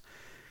guess.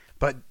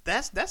 But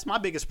that's my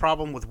biggest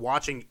problem with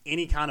watching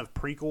any kind of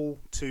prequel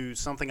to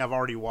something I've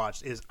already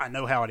watched is I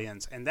know how it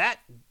ends. And that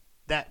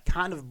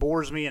kind of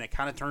bores me and it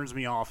kind of turns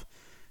me off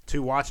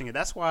to watching it.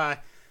 That's why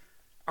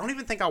I don't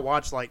even think I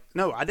watched, I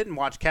didn't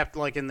watch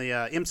in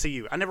the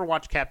MCU. I never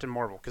watched Captain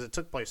Marvel because it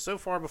took place so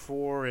far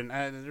before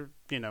and,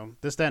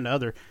 this, that, and the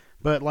other.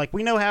 But,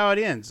 we know how it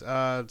ends.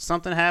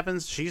 Something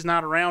happens. She's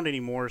not around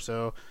anymore,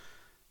 so,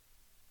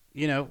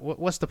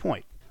 what's the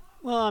point?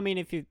 Well, I mean,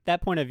 if you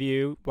that point of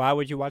view, why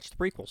would you watch the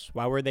prequels?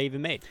 Why were they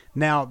even made?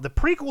 Now, the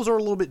prequels are a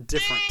little bit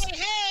different.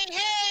 Hey,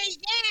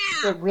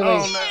 yeah! It really, Oh,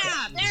 no.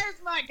 Yeah,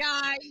 there's my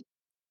guy.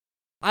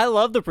 I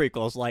love the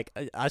prequels. Like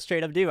I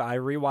straight up do. I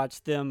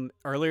rewatched them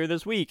earlier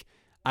this week.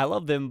 I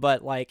love them,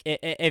 but like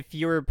if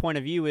your point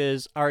of view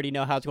is I already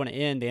know how it's going to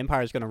end, the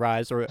Empire's going to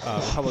rise, or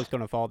Republic's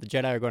going to fall, the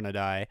Jedi are going to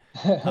die.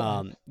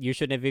 You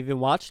shouldn't have even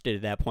watched it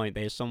at that point,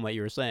 based on what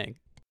you were saying.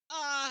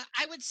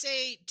 I would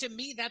say to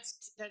me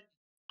that's that.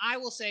 I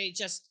will say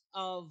just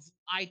of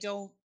I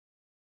don't.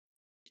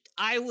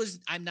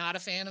 I'm not a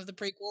fan of the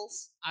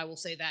prequels. I will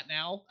say that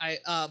now.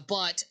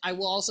 But I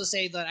will also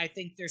say that I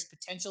think there's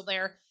potential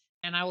there,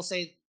 and I will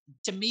say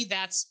to me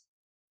that's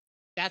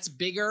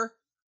bigger.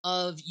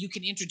 Of you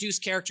can introduce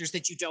characters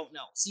that you don't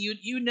know. So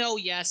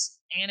yes,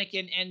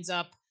 Anakin ends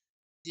up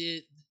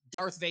the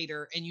Darth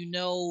Vader, and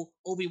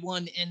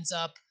Obi-Wan ends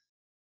up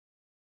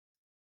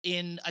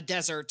in a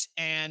desert,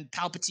 and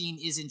Palpatine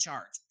is in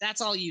charge. That's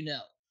all you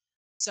know.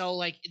 So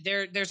like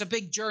there's a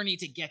big journey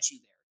to get you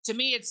there. To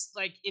me, it's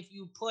like if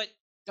you put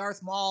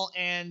Darth Maul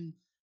and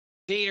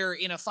Vader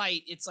in a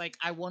fight, it's like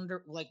I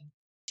wonder like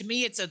to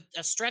me it's a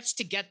stretch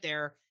to get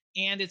there,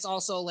 and it's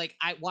also like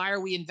why are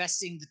we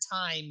investing the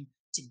time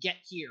to get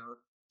here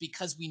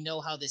because we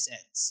know how this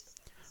ends.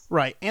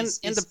 Right. And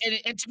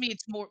to me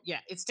it's more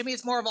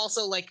it's more of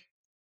also like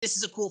this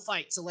is a cool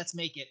fight, so let's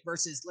make it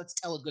versus let's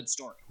tell a good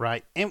story.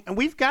 Right. And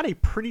we've got a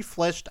pretty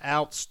fleshed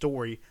out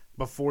story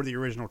before the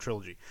original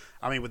trilogy.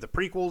 I mean, with the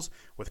prequels,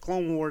 with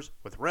Clone Wars,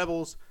 with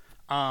Rebels,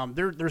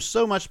 there's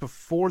so much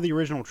before the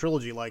original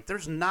trilogy. Like,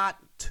 there's not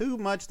too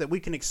much that we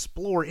can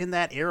explore in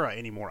that era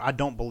anymore, I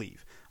don't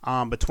believe,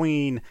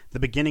 between the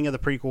beginning of the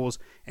prequels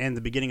and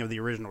the beginning of the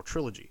original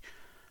trilogy.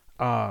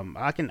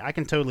 I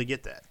can totally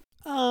get that.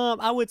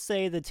 I would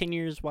say the 10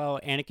 years while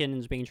Anakin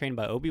is being trained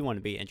by Obi-Wan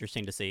would be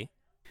interesting to see.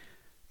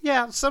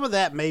 Yeah, some of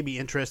that may be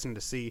interesting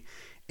to see.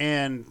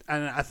 And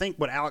I think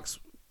what Alex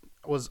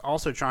was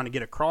also trying to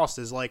get across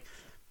is like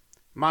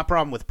my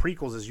problem with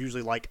prequels is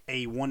usually like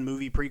a one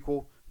movie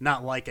prequel,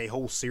 not like a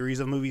whole series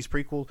of movies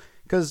prequel.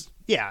 Because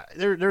yeah,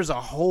 there's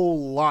a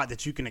whole lot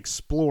that you can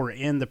explore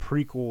in the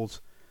prequels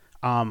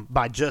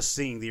by just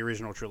seeing the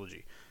original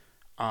trilogy.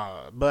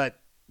 But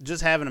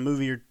just having a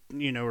movie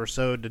or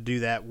so to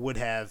do that would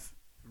have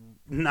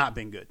not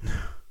been good.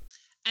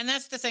 And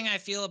that's the thing I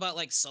feel about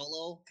like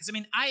Solo, because I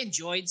mean I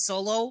enjoyed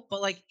Solo,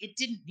 but like it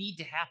didn't need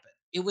to happen.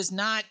 It was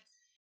not.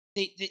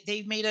 They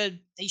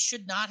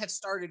should not have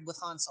started with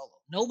Han Solo.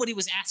 Nobody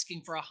was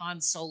asking for a Han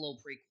Solo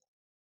prequel.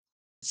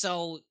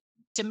 So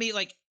to me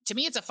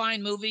it's a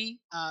fine movie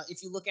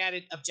if you look at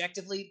it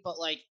objectively, but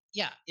like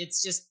yeah,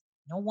 it's just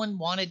no one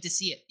wanted to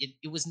see it.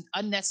 It was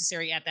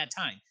unnecessary at that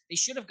time. They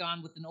should have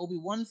gone with an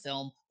Obi-Wan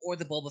film or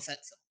the Boba Fett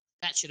film.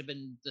 That should have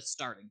been the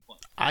starting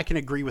point. I can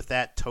agree with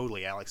that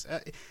totally, Alex.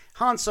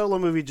 Han Solo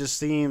movie just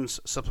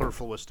seems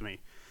superfluous to me.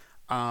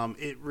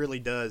 It really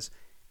does.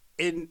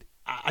 And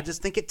I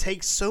just think it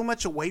takes so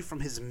much away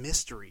from his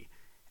mystery.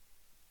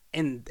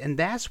 And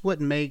that's what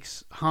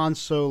makes Han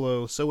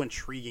Solo so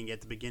intriguing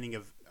at the beginning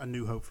of A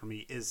New Hope for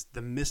me, is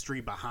the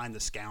mystery behind the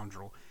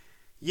scoundrel.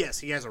 Yes,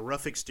 he has a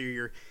rough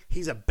exterior.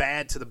 He's a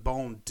bad to the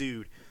bone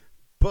dude.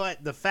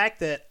 But the fact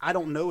that I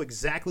don't know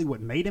exactly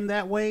what made him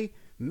that way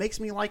makes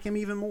me like him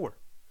even more.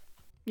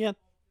 Yeah,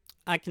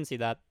 I can see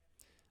that.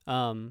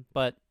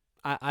 But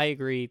I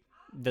agree.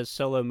 The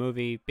Solo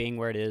movie being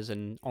where it is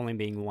and only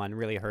being one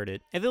really hurt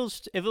it. If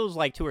it was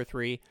like 2 or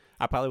 3,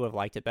 I probably would have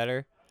liked it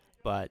better.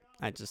 But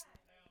it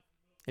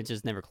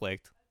just never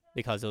clicked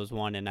because it was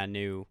one and I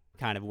knew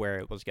kind of where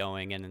it was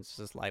going, and it's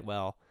just like,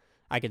 well,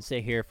 I can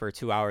sit here for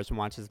 2 hours and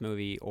watch this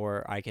movie,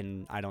 or I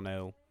can, I don't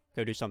know,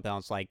 go do something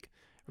else like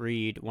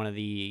read one of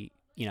the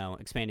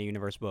expanded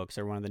universe books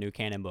or one of the new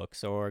canon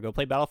books, or go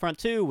play Battlefront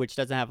 2, which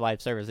doesn't have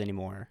live service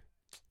anymore.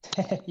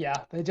 Yeah,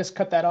 they just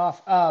cut that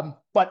off.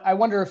 But I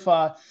wonder if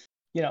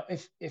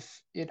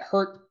if it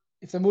hurt,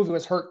 if the movie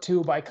was hurt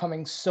too by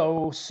coming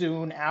so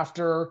soon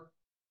after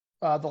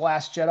The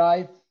Last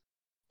Jedi,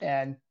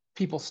 and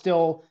people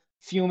still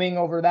fuming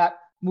over that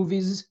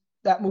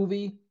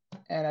movie.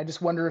 And I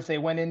just wonder if they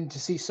went in to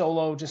see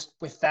Solo just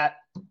with that,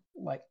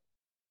 like,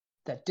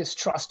 that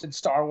distrust in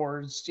Star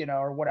Wars,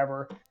 or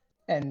whatever.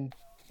 And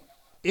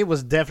it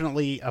was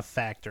definitely a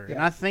factor. Yeah.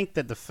 And I think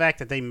that the fact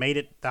that they made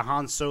it the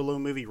Han Solo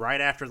movie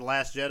right after The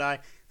Last Jedi,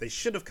 they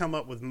should have come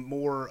up with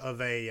more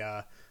of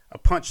a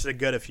punch to the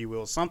gut, if you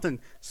will. Something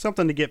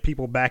to get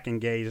people back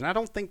engaged. And I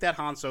don't think that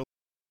Han Solo...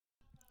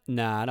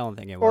 Nah, I don't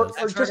think it or was.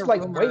 or just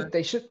like, wait,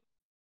 they should...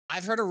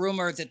 I've heard a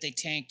rumor that they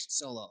tanked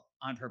Solo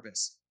on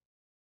purpose.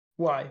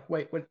 Why?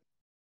 Wait, what?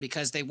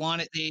 Because they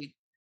wanted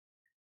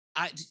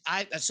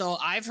so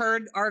I've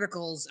read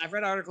articles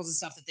and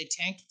stuff that they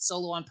tanked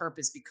Solo on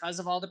purpose because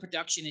of all the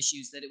production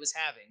issues that it was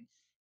having,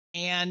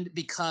 and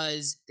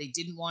because they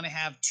didn't want to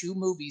have 2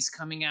 movies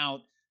coming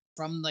out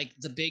from like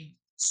the big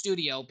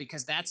studio,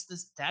 because that's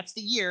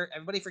the year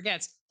everybody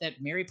forgets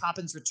that Mary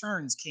Poppins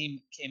Returns came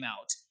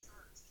out,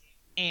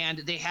 and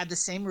they had the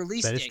same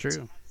release date. That is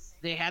true.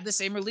 They had the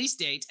same release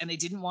date, and they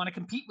didn't want to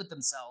compete with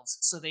themselves,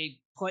 so they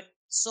put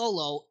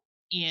Solo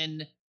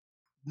in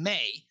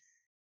May.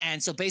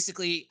 And so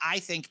basically, I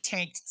think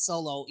tanked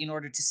Solo in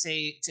order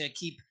to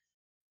keep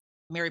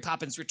Mary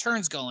Poppins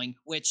Returns going,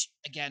 which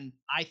again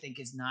I think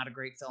is not a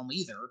great film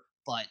either.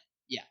 But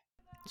yeah,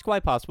 It's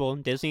quite possible.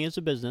 Disney is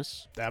a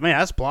business. I mean,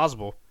 that's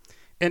plausible.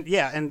 And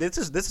yeah, and this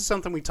is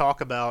something we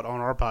talk about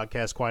on our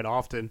podcast quite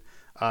often,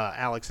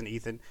 Alex and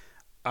Ethan.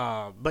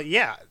 But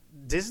yeah,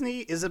 Disney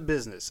is a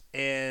business,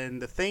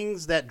 and the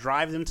things that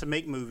drive them to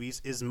make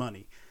movies is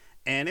money.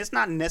 And it's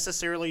not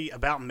necessarily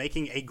about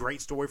making a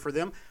great story for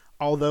them,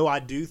 although I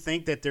do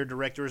think that their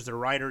directors, their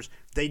writers,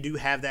 they do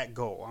have that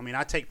goal. I mean,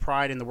 I take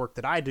pride in the work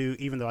that I do,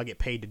 even though I get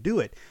paid to do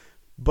it.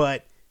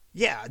 But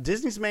yeah,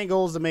 Disney's main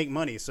goal is to make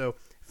money. So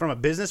from a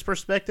business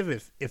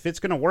perspective, if it's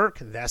going to work,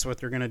 that's what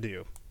they're going to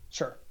do.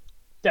 Sure,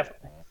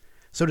 definitely.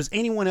 So does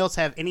anyone else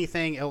have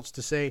anything else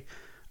to say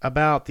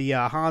about the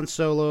Han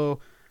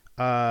Solo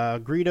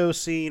Greedo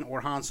scene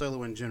or Han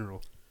Solo in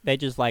general? They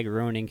just like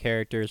ruining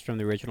characters from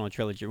the original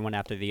trilogy one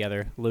after the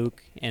other.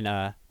 Luke in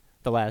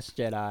The Last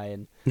Jedi,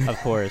 and of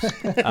course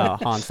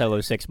Han Solo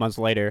 6 months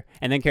later,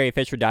 and then Carrie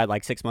Fisher died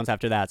like 6 months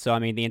after that. So I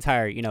mean, the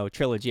entire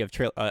trilogy of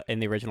in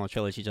the original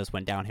trilogy just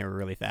went down here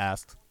really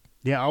fast.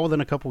 Yeah, all within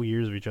a couple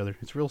years of each other.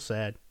 It's real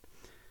sad.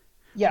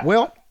 Yeah.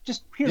 Well,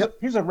 just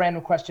here's a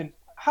random question: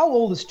 how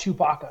old is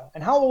Chewbacca,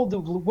 and how old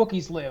do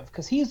Wookiees live?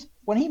 Because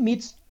when he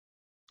meets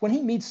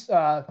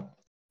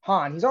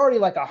Han, he's already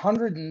like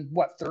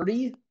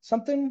 130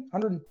 something.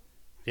 100.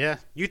 Yeah,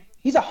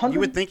 He's 100. You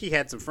would think he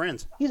had some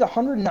friends. He's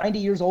 190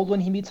 years old when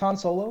he meets Han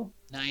Solo.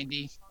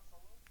 90.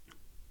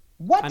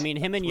 What? I mean,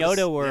 him and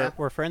Yoda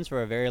were friends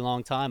for a very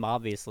long time,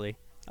 obviously.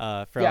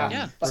 From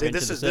Yeah. See, Revenge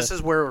of the this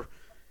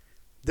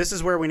Sith.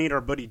 is where we need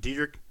our buddy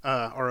Diedrich,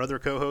 our other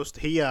co-host.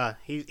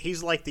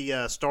 He's like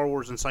the Star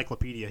Wars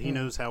encyclopedia. He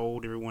knows how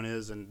old everyone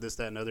is and this,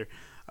 that, and other.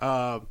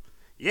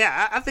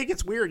 Yeah, I think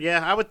it's weird.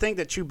 Yeah, I would think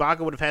that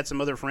Chewbacca would have had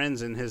some other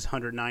friends in his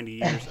 190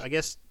 years. I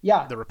guess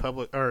the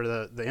Republic or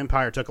the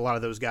Empire took a lot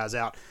of those guys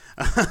out,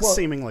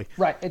 seemingly.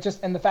 Right. It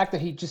just, and the fact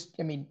that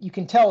you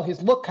can tell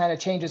his look kind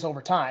of changes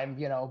over time,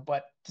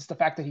 but just the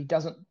fact that he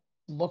doesn't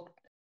look,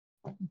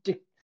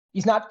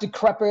 he's not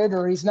decrepit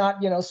or he's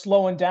not,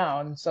 slowing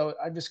down. So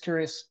I'm just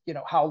curious,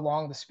 how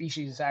long the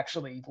species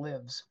actually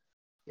lives.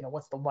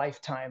 What's the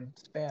lifetime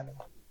span?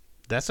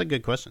 That's a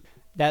good question.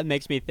 That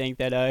makes me think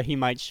that he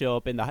might show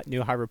up in the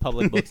New High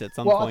Republic books at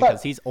some Well, point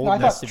because he's old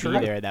enough to true.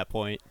 be there at that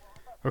point.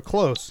 Or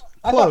close.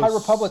 I thought High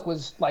Republic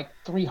was like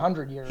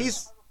 300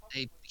 years.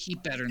 He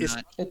better It's-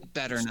 not.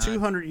 Better It's not.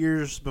 200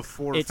 years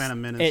before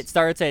Phantom Menace. It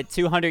starts at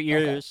 200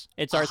 years.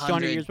 It starts 200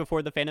 100. years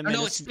before the Phantom Oh, no,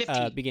 Menace it's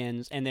 50.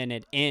 begins, and then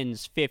it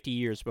ends 50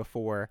 years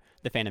before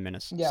the Phantom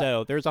Menace. Yeah.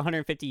 So there's a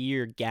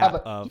 150-year gap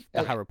but- of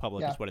the High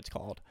Republic yeah. is what it's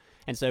called.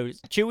 And so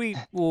Chewie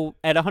will,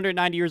 at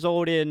 190 years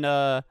old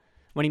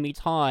when he meets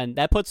Han,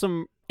 that puts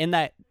him in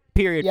that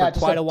period for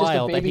quite a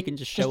while that he can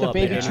just show up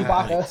baby at any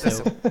Chewbacca. point.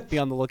 So be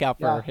on the lookout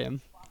for him.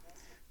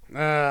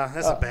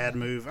 That's a bad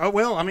move. Oh,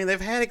 well, I mean,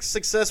 they've had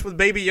success with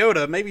Baby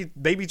Yoda. Maybe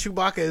Baby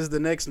Chewbacca is the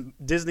next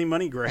Disney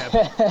money grab.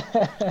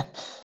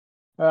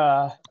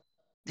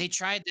 They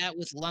tried that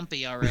with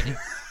Lumpy already.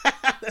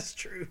 That's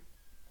true.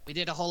 We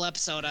did a whole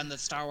episode on the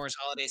Star Wars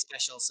Holiday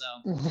Special, so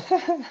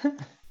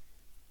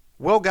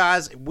Well,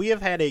 guys, we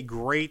have had a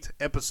great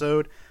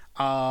episode.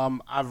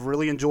 I've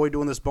really enjoyed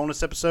doing this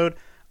bonus episode.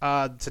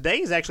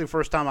 Today is actually the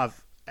first time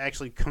I've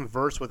actually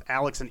conversed with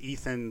Alex and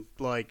Ethan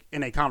like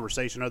in a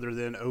conversation other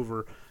than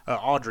over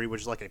Audrey,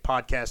 which is like a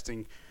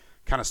podcasting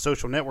kind of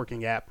social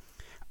networking app.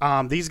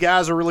 These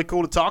guys are really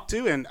cool to talk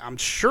to, and I'm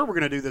sure we're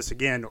going to do this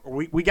again.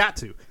 We got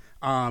to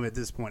at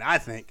this point, I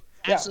think.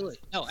 absolutely.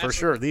 No, For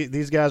absolutely. sure.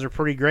 These guys are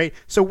pretty great.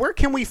 So where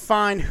can we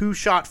find Who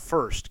Shot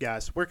First,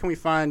 guys? Where can we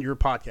find your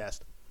podcast?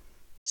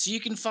 So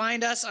you can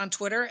find us on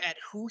Twitter at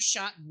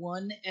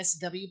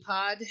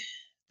WhoShot1SWPod.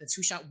 That's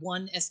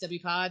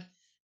WhoShot1SWPod.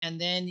 And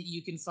then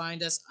you can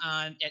find us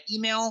at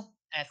email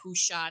at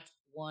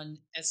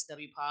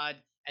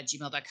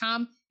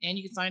WhoShot1SWPod@gmail.com. And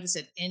you can find us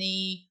on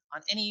any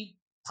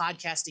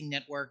podcasting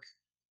network.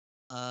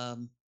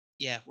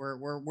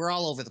 We're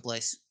all over the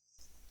place.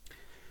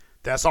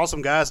 That's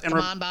awesome, guys. And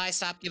Come on by,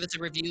 stop, give us a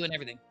review and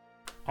everything.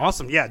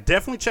 awesome. Yeah,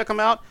 definitely check them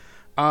out.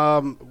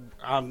 I'm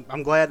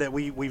glad that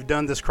we've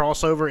done this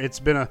crossover. It's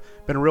been a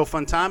real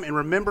fun time. And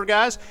remember,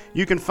 guys,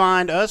 you can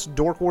find us,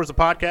 Dork Wars the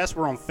Podcast.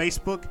 We're on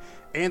Facebook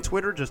and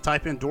Twitter. Just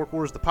type in Dork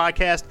Wars the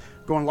Podcast.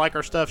 Go and like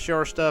our stuff, share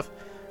our stuff.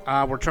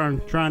 We're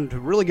trying to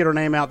really get our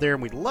name out there,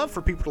 and we'd love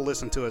for people to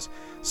listen to us.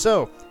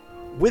 So,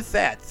 with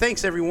that,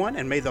 thanks everyone,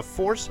 and may the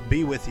Force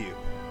be with you.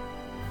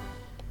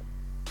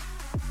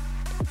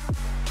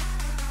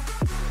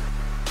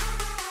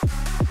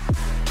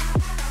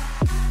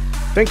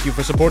 Thank you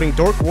for supporting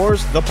Dork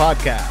Wars, the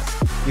podcast.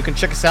 You can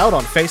check us out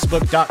on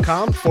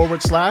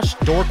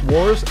Facebook.com/Dork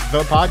Wars,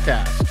 the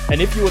podcast. And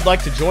if you would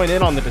like to join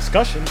in on the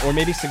discussion or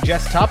maybe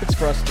suggest topics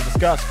for us to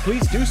discuss,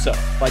 please do so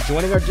by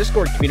joining our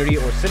Discord community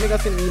or sending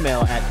us an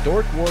email at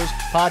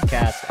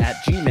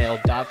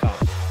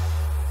dorkwarspodcast@gmail.com.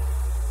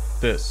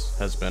 This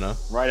has been a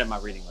Right at my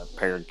reading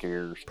impaired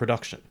gears.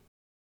 production.